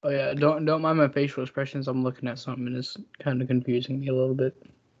 Oh yeah, don't mind my facial expressions. I'm looking at something and it's kind of confusing me a little bit.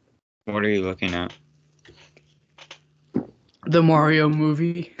 What are you looking at? The Mario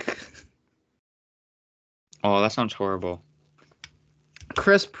movie. Oh, that sounds horrible.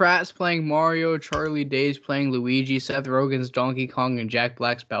 Chris Pratt's playing Mario, Charlie Day's playing Luigi, Seth Rogen's Donkey Kong, and Jack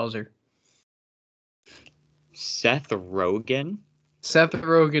Black's Bowser. Seth Rogen? Seth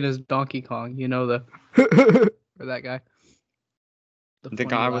Rogen is Donkey Kong. You know the or that guy. The funny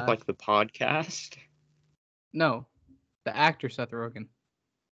guy with laugh. like the podcast? No, the actor Seth Rogen.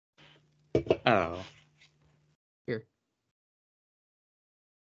 Oh. Here.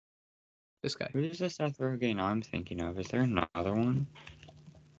 This guy. Who's the Seth Rogen I'm thinking of? Is there another one?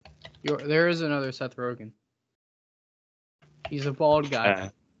 There is another Seth Rogen. He's a bald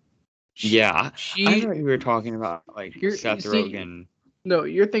guy. Yeah, I thought you were talking about like Seth Rogen. No,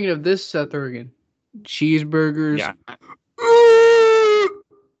 you're thinking of this Seth Rogen. Cheeseburgers. Yeah.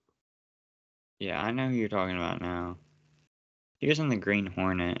 Yeah, I know who you're talking about now. He was in the Green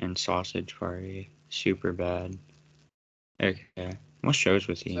Hornet and Sausage Party. Super bad. Okay. What shows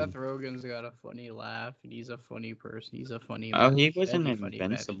was he in? Seth Rogen's got a funny laugh, and he's a funny person. He's a funny. Oh, he was in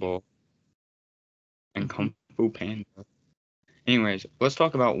Invincible and Kung Fu Panda. Anyways, let's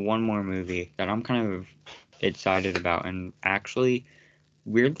talk about one more movie that I'm kind of excited about, and actually,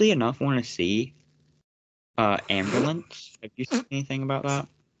 weirdly enough, want to see. Ambulance. Have you seen anything about that?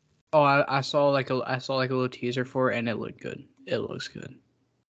 Oh, I saw like a little teaser for it, and it looked good. It looks good.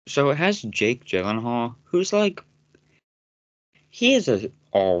 So it has Jake Gyllenhaal, who's like, he is a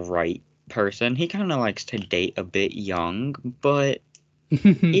all right person. He kind of likes to date a bit young, but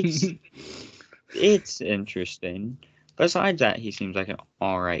it's interesting. Besides that, he seems like an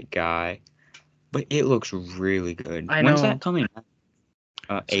all right guy, but it looks really good. I When's know. that coming out?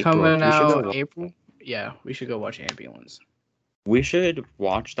 It's April. coming out April. Yeah, we should go watch Ambulance. We should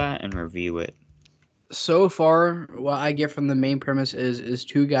watch that and review it. So far, what I get from the main premise is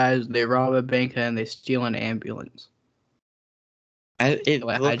two guys, they rob a bank and they steal an ambulance. It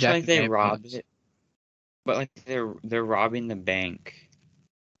looks like they robbed ambulance. it, but like they're robbing the bank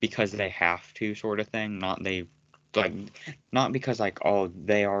because they have to, sort of thing. Not because like, oh,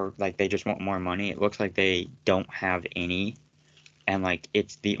 they are like, they just want more money. It looks like they don't have any, and like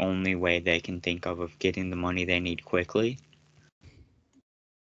it's the only way they can think of getting the money they need quickly.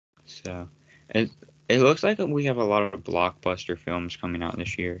 So it looks like we have a lot of blockbuster films coming out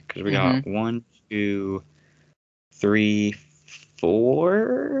this year, because we got 1, 2, 3,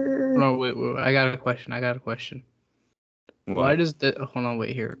 4. No, wait. I got a question. What? Why does hold on,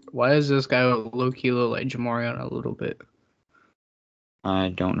 wait here. Why does this guy low-key look like Jamarion a little bit? I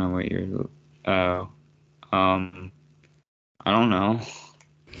don't know what you're. I don't know.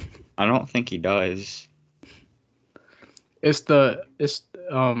 I don't think he does. It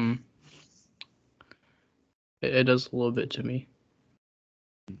does a little bit to me.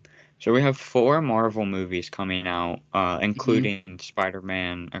 So we have 4 Marvel movies coming out, including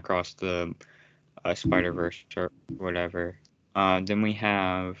Spider-Man Across the Spider-Verse or whatever. Then we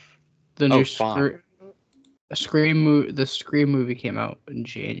have the new Scream movie. The Scream movie came out in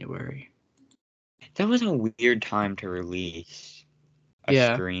January. That was a weird time to release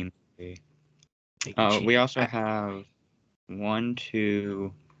a Scream movie. We also have 1,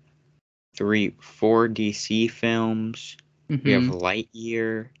 2, 3, 4 DC films. We have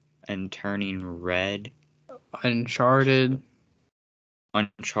Lightyear and Turning Red. Uncharted,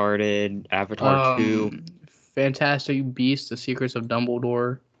 Avatar 2. Fantastic Beasts: The Secrets of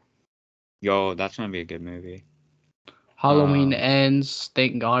Dumbledore. Yo, that's gonna be a good movie. Halloween Ends.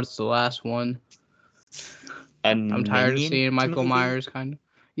 Thank God it's the last one. I'm tired of seeing Michael Myers, kind of.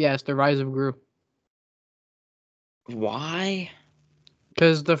 Yeah, it's The Rise of Gru. Why?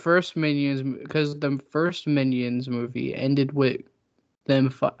 Because the first Minions movie ended with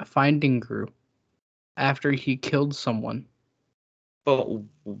them finding Gru after he killed someone. But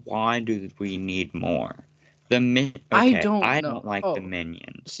why do we need more? I don't know. don't like the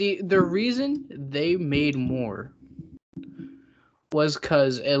Minions. See, the reason they made more was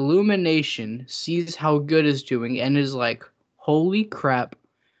because Illumination sees how good it's doing and is like, holy crap,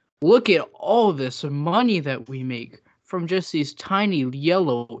 look at all this money that we make from just these tiny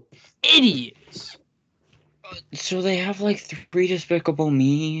yellow idiots. So they have like 3 Despicable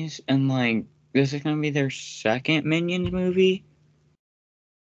Me's and like This is gonna be their second Minions movie.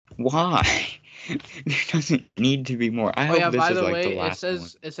 Why? There doesn't need to be more. I Oh hope yeah, this by is the like way, the last one.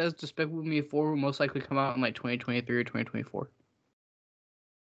 it says Despicable Me 4 will most likely come out in like 2023 or 2024.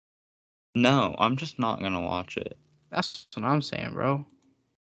 No, I'm just not gonna watch it. That's what I'm saying, bro.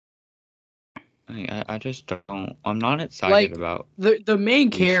 I just don't. I'm not excited Like about the main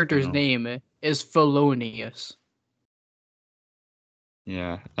these character's spin-offs. name is Felonious.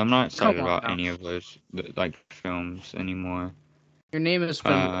 Yeah, I'm not excited Come on about now. any of those like films anymore. Your name is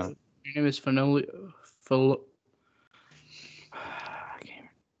Uh,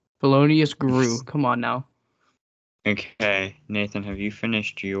 Felonious Gru. Come on now. okay, Nathan, have you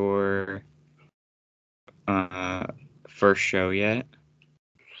finished your first show yet?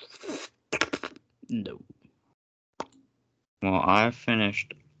 No. Well, I've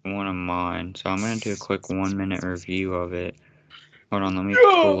finished one of mine, so I'm gonna do a quick 1-minute review of it. Hold on, let me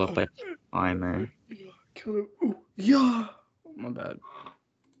pull up a timer. Yeah. My bad.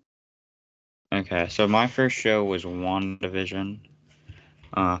 Okay, so my first show was WandaVision.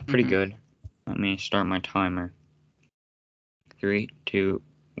 Pretty good. Let me start my timer. 3, 2,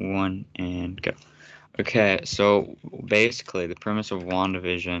 1, and go. Okay, so basically the premise of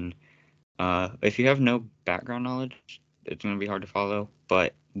WandaVision, if you have no background knowledge, it's gonna be hard to follow,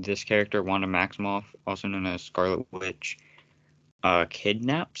 but this character, Wanda Maximoff, also known as Scarlet Witch,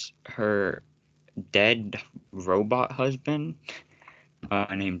 kidnaps her dead robot husband,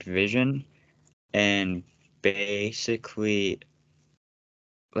 named Vision, and basically,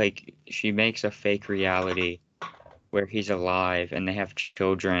 like, she makes a fake reality where he's alive and they have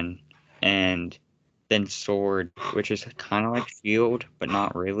children, and then Sword, which is kind of like Shield, but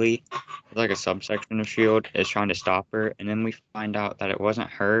not really. It's like a subsection of Shield, is trying to stop her, and then we find out that it wasn't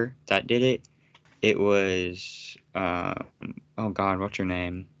her that did it. It was, oh God, what's her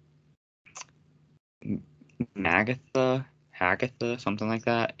name? Hagatha, something like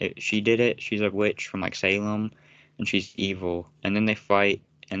that. She did it. She's a witch from like Salem, and she's evil. And then they fight,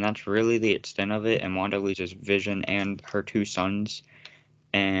 and that's really the extent of it. And Wanda loses Vision and her 2 sons,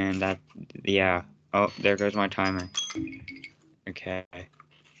 and that, yeah. Oh, there goes my timer. Okay.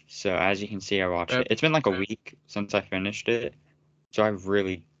 So as you can see, I watched it. It's been like a week since I finished it, so I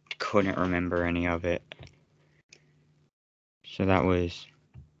really couldn't remember any of it. So that was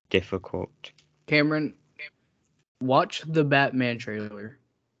difficult. Cameron, watch the Batman trailer.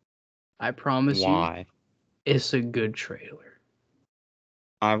 I promise Why? you, it's a good trailer.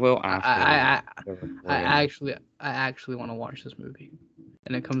 I will after the I recording. actually want to watch this movie,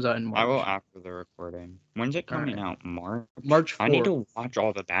 and it comes out in I will March. after the recording. When's it coming Alright. out? March? March 4th. I need to watch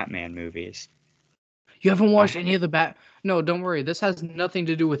all the Batman movies. You haven't watched any of the No, don't worry. This has nothing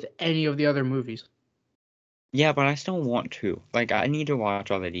to do with any of the other movies. Yeah, but I still want to. Like, I need to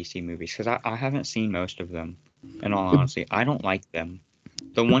watch all the DC movies because I haven't seen most of them. In all honesty, I don't like them.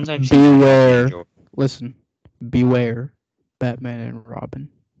 The ones I've seen, I Beware. enjoy. Listen, beware, Batman and Robin.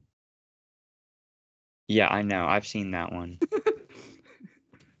 Yeah, I know. I've seen that one.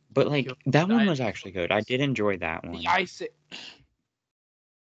 But like, that one was actually good. I did enjoy that one.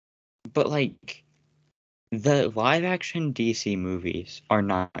 But like, the live-action DC movies are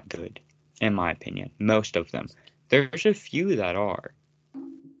not good, in my opinion. Most of them. There's a few that are.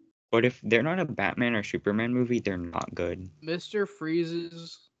 But if they're not a Batman or Superman movie, they're not good. Mr.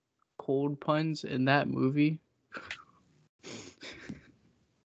 Freeze's cold puns in that movie.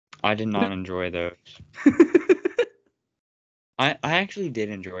 I did not enjoy those. I actually did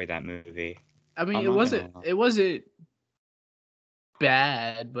enjoy that movie. I mean, it wasn't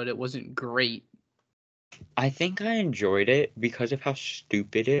bad, but it wasn't great. I think I enjoyed it because of how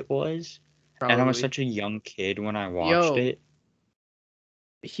stupid it was. Probably. And I was such a young kid when I watched it.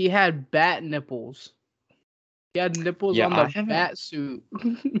 He had bat nipples. He had nipples on the bat suit.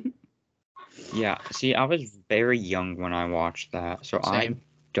 Yeah, see, I was very young when I watched that, so Same. I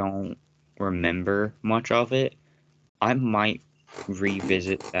don't remember much of it. I might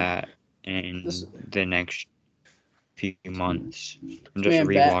revisit that in the next few months and just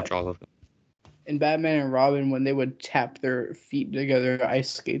rewatch all of it. In Batman and Robin, when they would tap their feet together,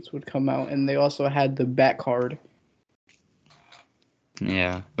 ice skates would come out, and they also had the bat card.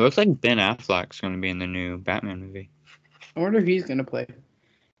 Yeah, it looks like Ben Affleck's going to be in the new Batman movie. I wonder if he's going to play.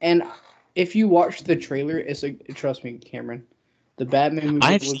 And if you watch the trailer, trust me, Cameron, the Batman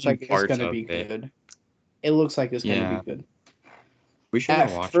movie looks like it's going to be good. It looks like it's going to be good. We should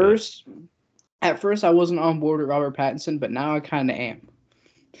watch it. At first, I wasn't on board with Robert Pattinson, but now I kind of am.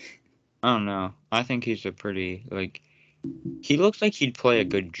 I don't know. I think he's a pretty, like, he looks like he'd play a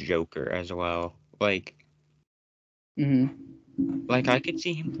good Joker as well. Like, Like, I could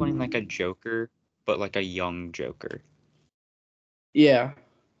see him playing like a Joker, but like a young Joker. Yeah.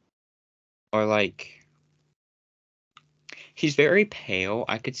 Or like, he's very pale.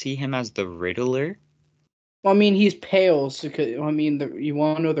 I could see him as the Riddler. Well, I mean, he's pale. So you want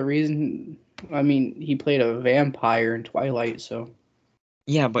to know the reason? I mean, he played a vampire in Twilight, so of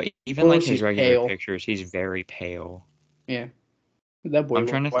Yeah, but even like course his he's regular pale. pictures, he's very pale. Yeah. That boy I'm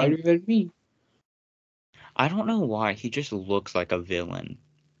trying looked to think. whiter than me. I don't know why. He just looks like a villain.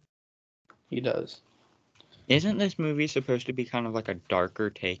 He does. Isn't this movie supposed to be kind of like a darker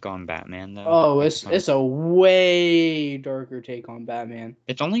take on Batman, though? Oh, Like, it's a way darker take on Batman.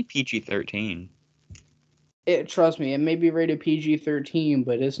 it's only PG-13. Trust me, it may be rated PG-13,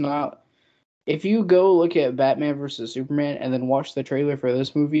 but it's not. If you go look at Batman versus Superman and then watch the trailer for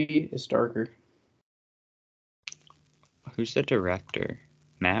this movie, it's darker. Who's the director?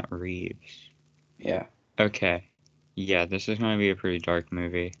 Matt Reeves. Yeah. Okay. Yeah, this is going to be a pretty dark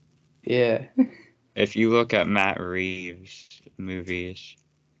movie. Yeah. If you look at Matt Reeves' movies,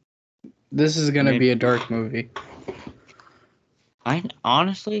 This is gonna be a dark movie. I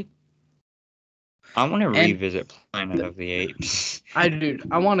honestly, I want to And revisit Planet of the Apes. I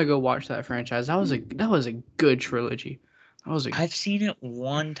want to go watch that franchise. That was a good trilogy. I've seen it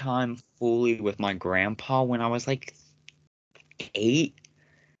one time fully with my grandpa when I was like 8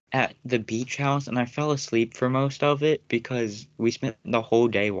 at the beach house, and I fell asleep for most of it because we spent the whole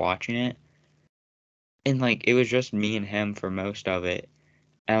day watching it. And like it was just me and him for most of it.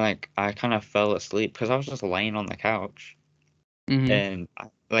 And like I kind of fell asleep because I was just laying on the couch. Mhm. And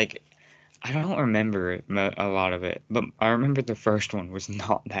I don't remember a lot of it, but I remember the first one was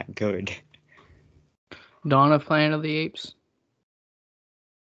not that good. Dawn of Planet of the Apes.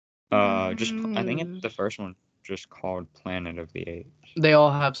 Just I think it's the first one just called Planet of the Apes. They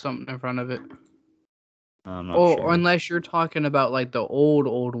all have something in front of it. I'm not sure. Or unless you're talking about like the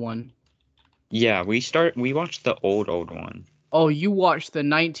old one. Yeah, we watched the old one. Oh, you watched the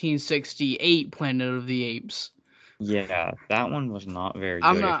 1968 Planet of the Apes. Yeah, that one was not very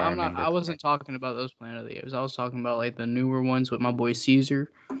good. I wasn't talking about those Planet of the Apes. I was talking about like the newer ones with my boy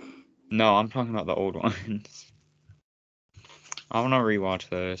Caesar. No, I'm talking about the old ones. I want to rewatch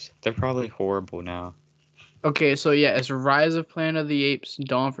those. They're probably horrible now. Okay, so yeah, it's Rise of Planet of the Apes,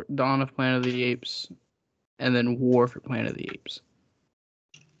 Dawn of Planet of the Apes, and then War for Planet of the Apes.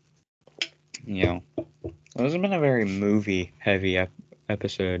 Yeah, this has been a very movie-heavy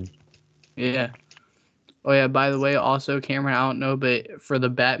episode. Yeah. Oh yeah. By the way, also Cameron, I don't know, but for the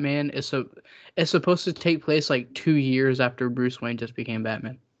Batman, it's supposed to take place like 2 years after Bruce Wayne just became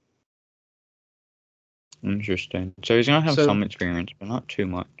Batman. Interesting. So he's gonna have some experience, but not too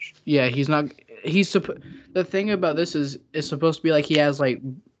much. Yeah, he's not. The thing about this is, it's supposed to be like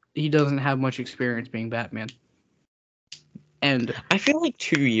he doesn't have much experience being Batman. And I feel like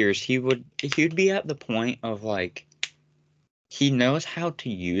 2 years he'd be at the point of like he knows how to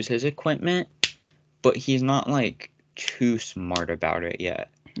use his equipment, but he's not like too smart about it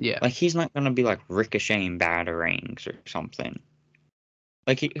yet. Yeah. Like he's not gonna be like ricocheting batarangs or something.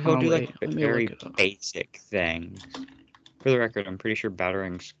 Like he'll do like very basic things. For the record, I'm pretty sure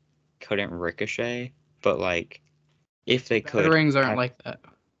batarangs couldn't ricochet, but like if they could, batarangs aren't like that.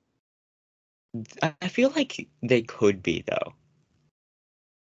 I feel like they could be though.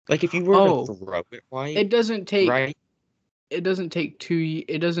 Like if you were to throw it right, it doesn't take right. It doesn't take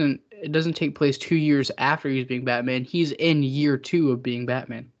It doesn't take place 2 years after he's being Batman. He's in year 2 of being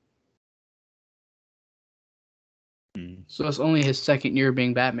Batman. So it's only his second year of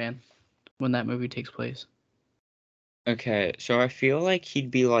being Batman when that movie takes place. Okay, so I feel like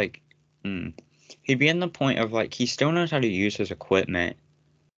he'd be like, he'd be in the point of like he still knows how to use his equipment,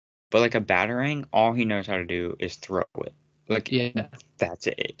 but like a batarang, all he knows how to do is throw it. Like that's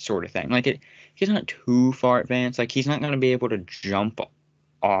it, sort of thing. Like he's not too far advanced. Like he's not gonna be able to jump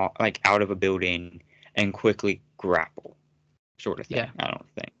like out of a building and quickly grapple, sort of thing. Yeah.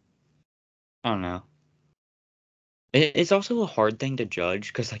 I don't know. It's also a hard thing to judge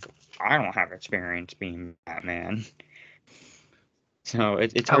because like I don't have experience being Batman. So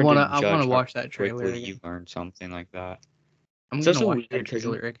it's hard to judge. I want to watch that trailer. Quickly you learn something like that. I'm gonna watch that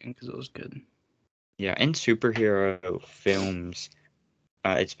trailer again because it was good. Yeah, in superhero films,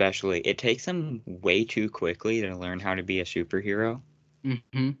 especially, it takes them way too quickly to learn how to be a superhero.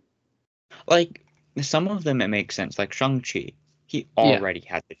 Mm-hmm. Like some of them, it makes sense. Like Shang-Chi, he already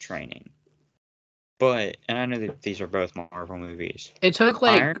had the training. But and I know that these are both Marvel movies. It took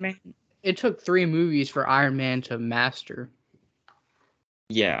Iron Man. It took 3 movies for Iron Man to master.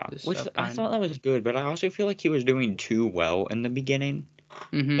 Yeah, which I thought that was good, but I also feel like he was doing too well in the beginning.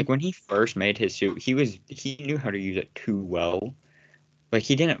 Mm-hmm. Like when he first made his suit, he knew how to use it too well. Like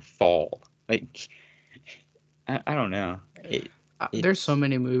he didn't fall. Like I don't know. There's so It's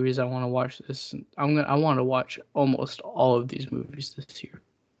many movies I want to watch this. I want to watch almost all of these movies this year.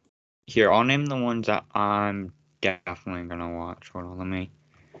 here. I'll name the ones that I'm definitely gonna watch. Hold on, let me.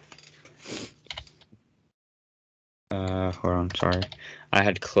 Hold on. Sorry, I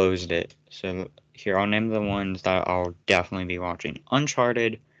had closed it. So here, I'll name the ones that I'll definitely be watching.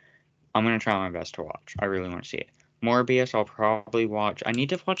 Uncharted. I'm gonna try my best to watch. I really want to see it. Morbius. I'll probably watch. I need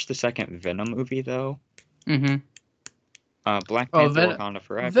to watch the second Venom movie though. Mm-hmm. Black Oh, Panther: Wakanda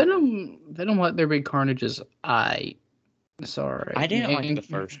Forever. Venom. Let There Be Carnage is sorry. I didn't like the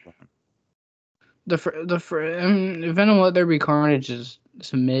first one. Venom Let There Be Carnage is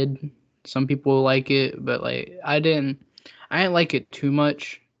mid. Some people like it, but like I didn't like it too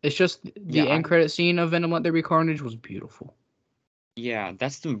much. It's just the Yeah, end credit scene of Venom Let There Be Carnage was beautiful. yeah,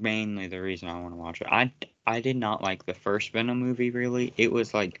 that's mainly the reason I want to watch it. I did not like the first Venom movie really. It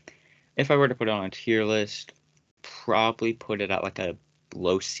was like if I were to put it on a tier list, probably put it at like a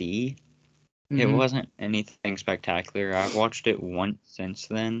low C. It Mm-hmm. wasn't anything spectacular. I've watched it once since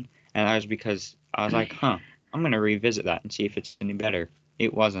then, and that was because I was like, huh, I'm gonna revisit that and see if it's any better.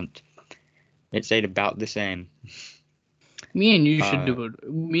 It wasn't. It stayed about the same. Uh,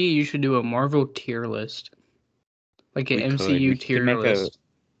 You should do a Marvel tier list, like an we MCU could tier make a list.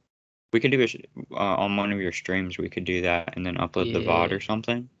 we could do on one of your streams. We could do that and then upload the VOD Yeah, or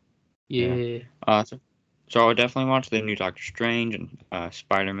something. Yeah. yeah. So I'll definitely watch the new Doctor Strange and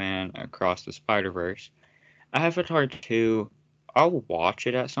Spider-Man Across the Spider-Verse. Avatar 2, I'll watch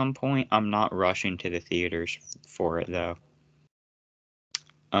it at some point. I'm not rushing to the theaters for it though.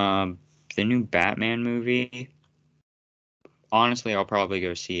 Um, the new Batman movie. Honestly, I'll probably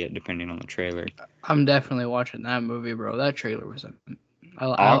go see it depending on the trailer. I'm definitely watching that movie, bro. That trailer was.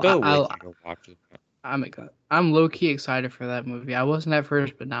 I'll go with you to watch it. I'm low key excited for that movie. I wasn't at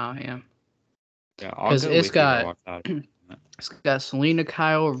first, but now I am. Yeah, I'll Because go with you to watch that. it's got Selena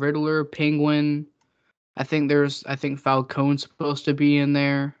Kyle, Riddler, Penguin. I think Falcone's supposed to be in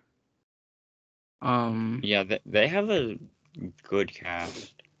there. Yeah, they have a good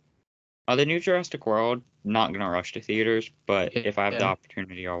cast. The new Jurassic World, not gonna rush to theaters, but if I have the Yeah.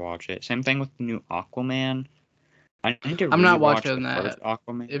 opportunity, I'll watch it. Same thing with the new Aquaman. I need to I'm not rewatch the watching first that.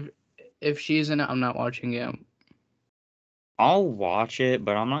 Aquaman. If she's in it, I'm not watching it. I'll watch it,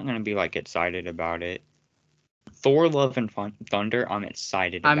 but I'm not gonna be like excited about it. Thor: Love and Thunder, I'm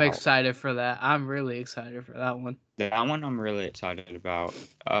excited I'm about. excited for that. I'm really excited for that one. That one I'm really excited about.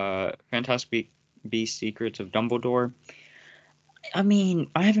 Fantastic Beasts: Secrets of Dumbledore. I mean,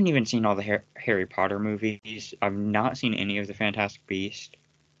 I haven't even seen all the Harry Potter movies. I've not seen any of the Fantastic Beasts,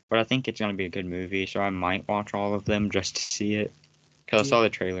 but I think it's gonna be a good movie, so I might watch all of them just to see it. Because I saw the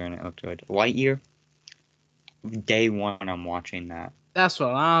trailer and it looked good. Lightyear, day one, I'm watching that. That's what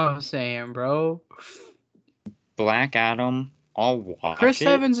I'm saying, bro. Black Adam, I'll watch Chris it.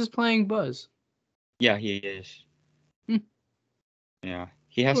 Evans is playing Buzz. Yeah, he is. Hmm. Yeah,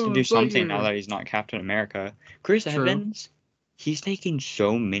 he has to Oh, do something now Lightyear. that he's not Captain America. Chris True. Evans, he's taking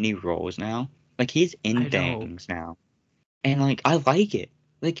so many roles now. Like he's in I know. things now, and like I like it.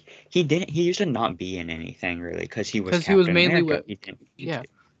 Like he used to not be in anything really because he was Because he was Captain mainly America. with. He didn't need Yeah. to.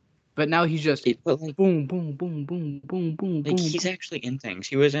 But now he's just But like boom, boom, boom, boom, boom, boom, boom. he's actually in things.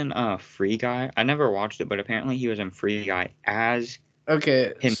 He was in Free Guy. I never watched it, but apparently he was in Free Guy as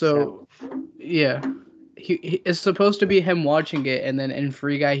Okay, himself. so yeah, it's supposed to be him watching it, and then in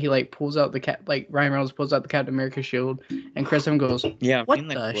Free Guy he like pulls out the cat, like Ryan Reynolds pulls out the Captain America shield, and Chris Evans goes, Yeah, I've "What seen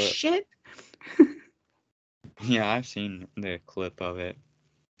the the clip. shit?" Yeah, I've seen the clip of it.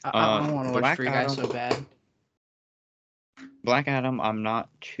 I want to watch Black Free Guy Adam. so bad. Black Adam, I'm not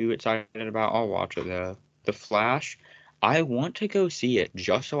too excited about. I'll watch it though. The Flash, I want to go see it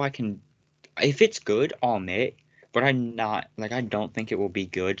just so I can. If it's good, I'll admit. But I'm not like I don't think it will be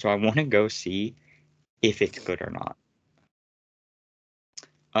good, so I want to go see if it's good or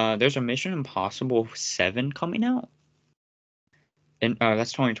not. There's a Mission Impossible 7 coming out, and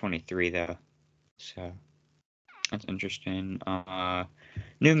that's 2023 though, so that's interesting.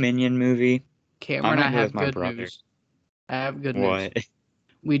 New Minion movie. I Cameron, I might go with have my good brother. news. I have good news. What?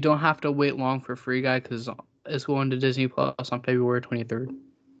 We don't have to wait long for Free Guy because it's going to Disney Plus on February 23rd.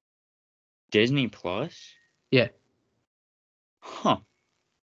 Disney Plus? Yeah. Huh?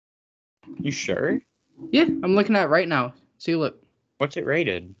 You sure? Yeah, I'm looking at it right now. See, look, What's it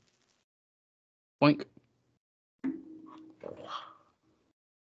rated? boink.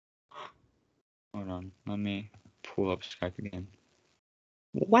 Hold on, let me pull up Skype again.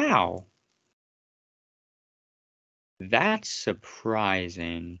 Wow. That's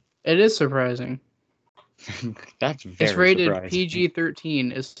surprising. It is surprising. That's It's very rated surprising.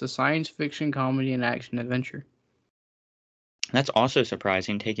 PG-13. It's a science fiction comedy and action adventure. That's also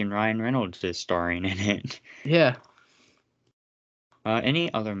surprising, taking Ryan Reynolds is starring in it. Yeah.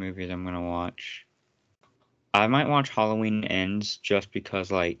 Any other movies I'm gonna watch? I might watch Halloween Ends just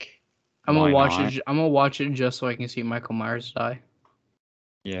because, like, I'm gonna why watch not? it. I'm gonna watch it just so I can see Michael Myers die.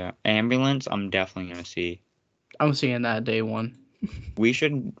 Yeah, Ambulance. I'm definitely gonna see. I'm seeing that day one. We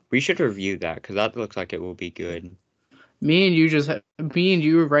should review that because that looks like it will be good. Me and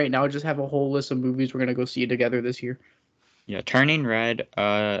you right now just have a whole list of movies we're gonna go see together this year. Yeah, Turning Red.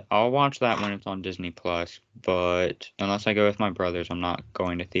 I'll watch that when it's on Disney Plus, but unless I go with my brothers, I'm not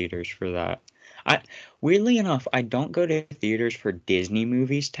going to theaters for that. Weirdly enough, I don't go to theaters for Disney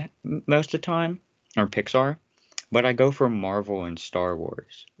movies most of the time, or Pixar, but I go for Marvel and Star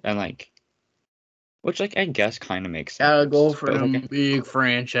Wars, and which I guess kind of makes sense. Gotta go for but, them big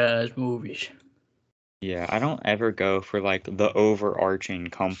franchise movies. Yeah, I don't ever go for the overarching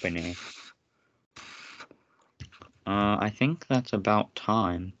company. I think that's about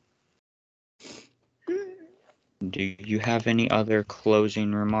time. Do you have any other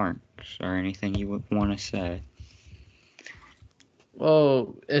closing remarks or anything you would want to say?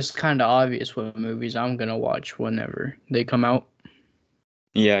 Well, it's kind of obvious what movies I'm gonna watch whenever they come out.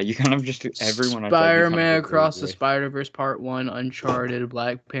 Yeah, you kind of just everyone I said you kind Spider-Man of Across the with. Spider-Verse Part 1, Uncharted,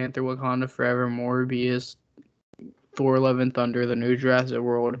 Black Panther, Wakanda Forever, Morbius, Thor: Love and Thunder, The New Jurassic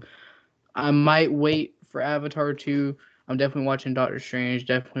World. I might wait for Avatar 2. I'm definitely watching Doctor Strange,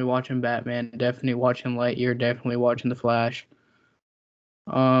 definitely watching Batman, definitely watching Lightyear, definitely watching The Flash.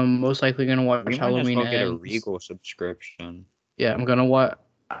 Most likely gonna watch We might as Halloween well get a Ends. Regal subscription. Yeah, I'm gonna watch.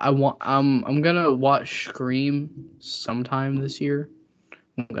 I'm gonna watch Scream sometime this year.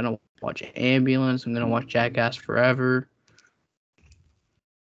 I'm gonna watch Ambulance. I'm gonna watch Jackass Forever.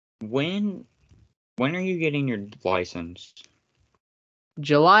 When are you getting your license?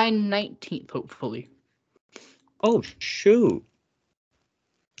 July 19th, hopefully. Oh shoot!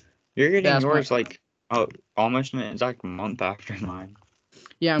 You're getting That's yours almost an exact month after mine.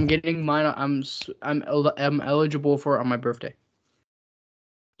 Yeah, I'm getting mine. I'm eligible for it on my birthday.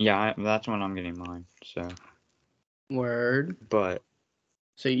 Yeah, that's when I'm getting mine. So. Word. But.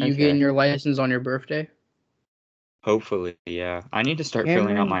 So you Okay. getting your license on your birthday? Hopefully, yeah. I need to start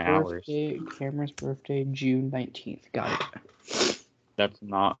filling out my hours. Cameron's birthday, June 19th. Got it. That's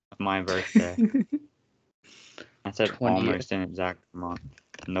not my birthday. I said 20th. Almost an exact month.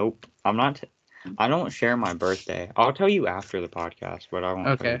 Nope. I'm not. I don't share my birthday. I'll tell you after the podcast, but I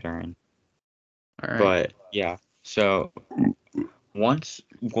won't tell you during. All right. But yeah, so once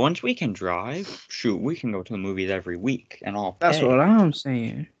we can drive, shoot, we can go to the movies every week, and I'll pay. That's what I'm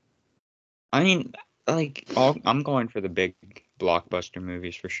saying. I mean, I'm going for the big blockbuster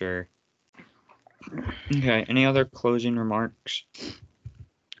movies for sure. Okay, any other closing remarks?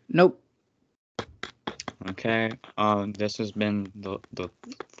 Nope. Okay, this has been the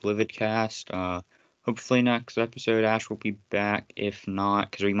Livid Cast. Hopefully next episode Ash will be back. If not,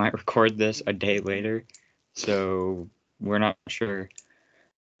 because we might record this a day later, so we're not sure.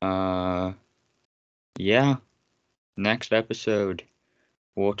 Yeah, next episode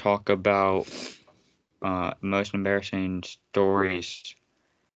we'll talk about most embarrassing stories.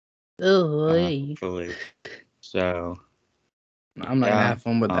 Hopefully. So I'm not gonna have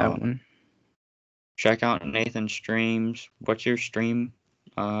fun with that one. Check out Nathan's streams. What's your stream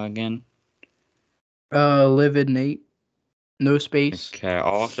again? Livid Nate. No space. Okay,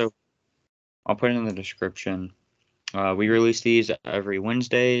 I'll put it in the description. We release these every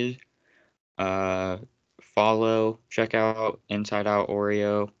Wednesdays. Follow, check out Inside Out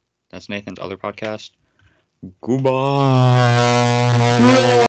Oreo. That's Nathan's other podcast. Goodbye.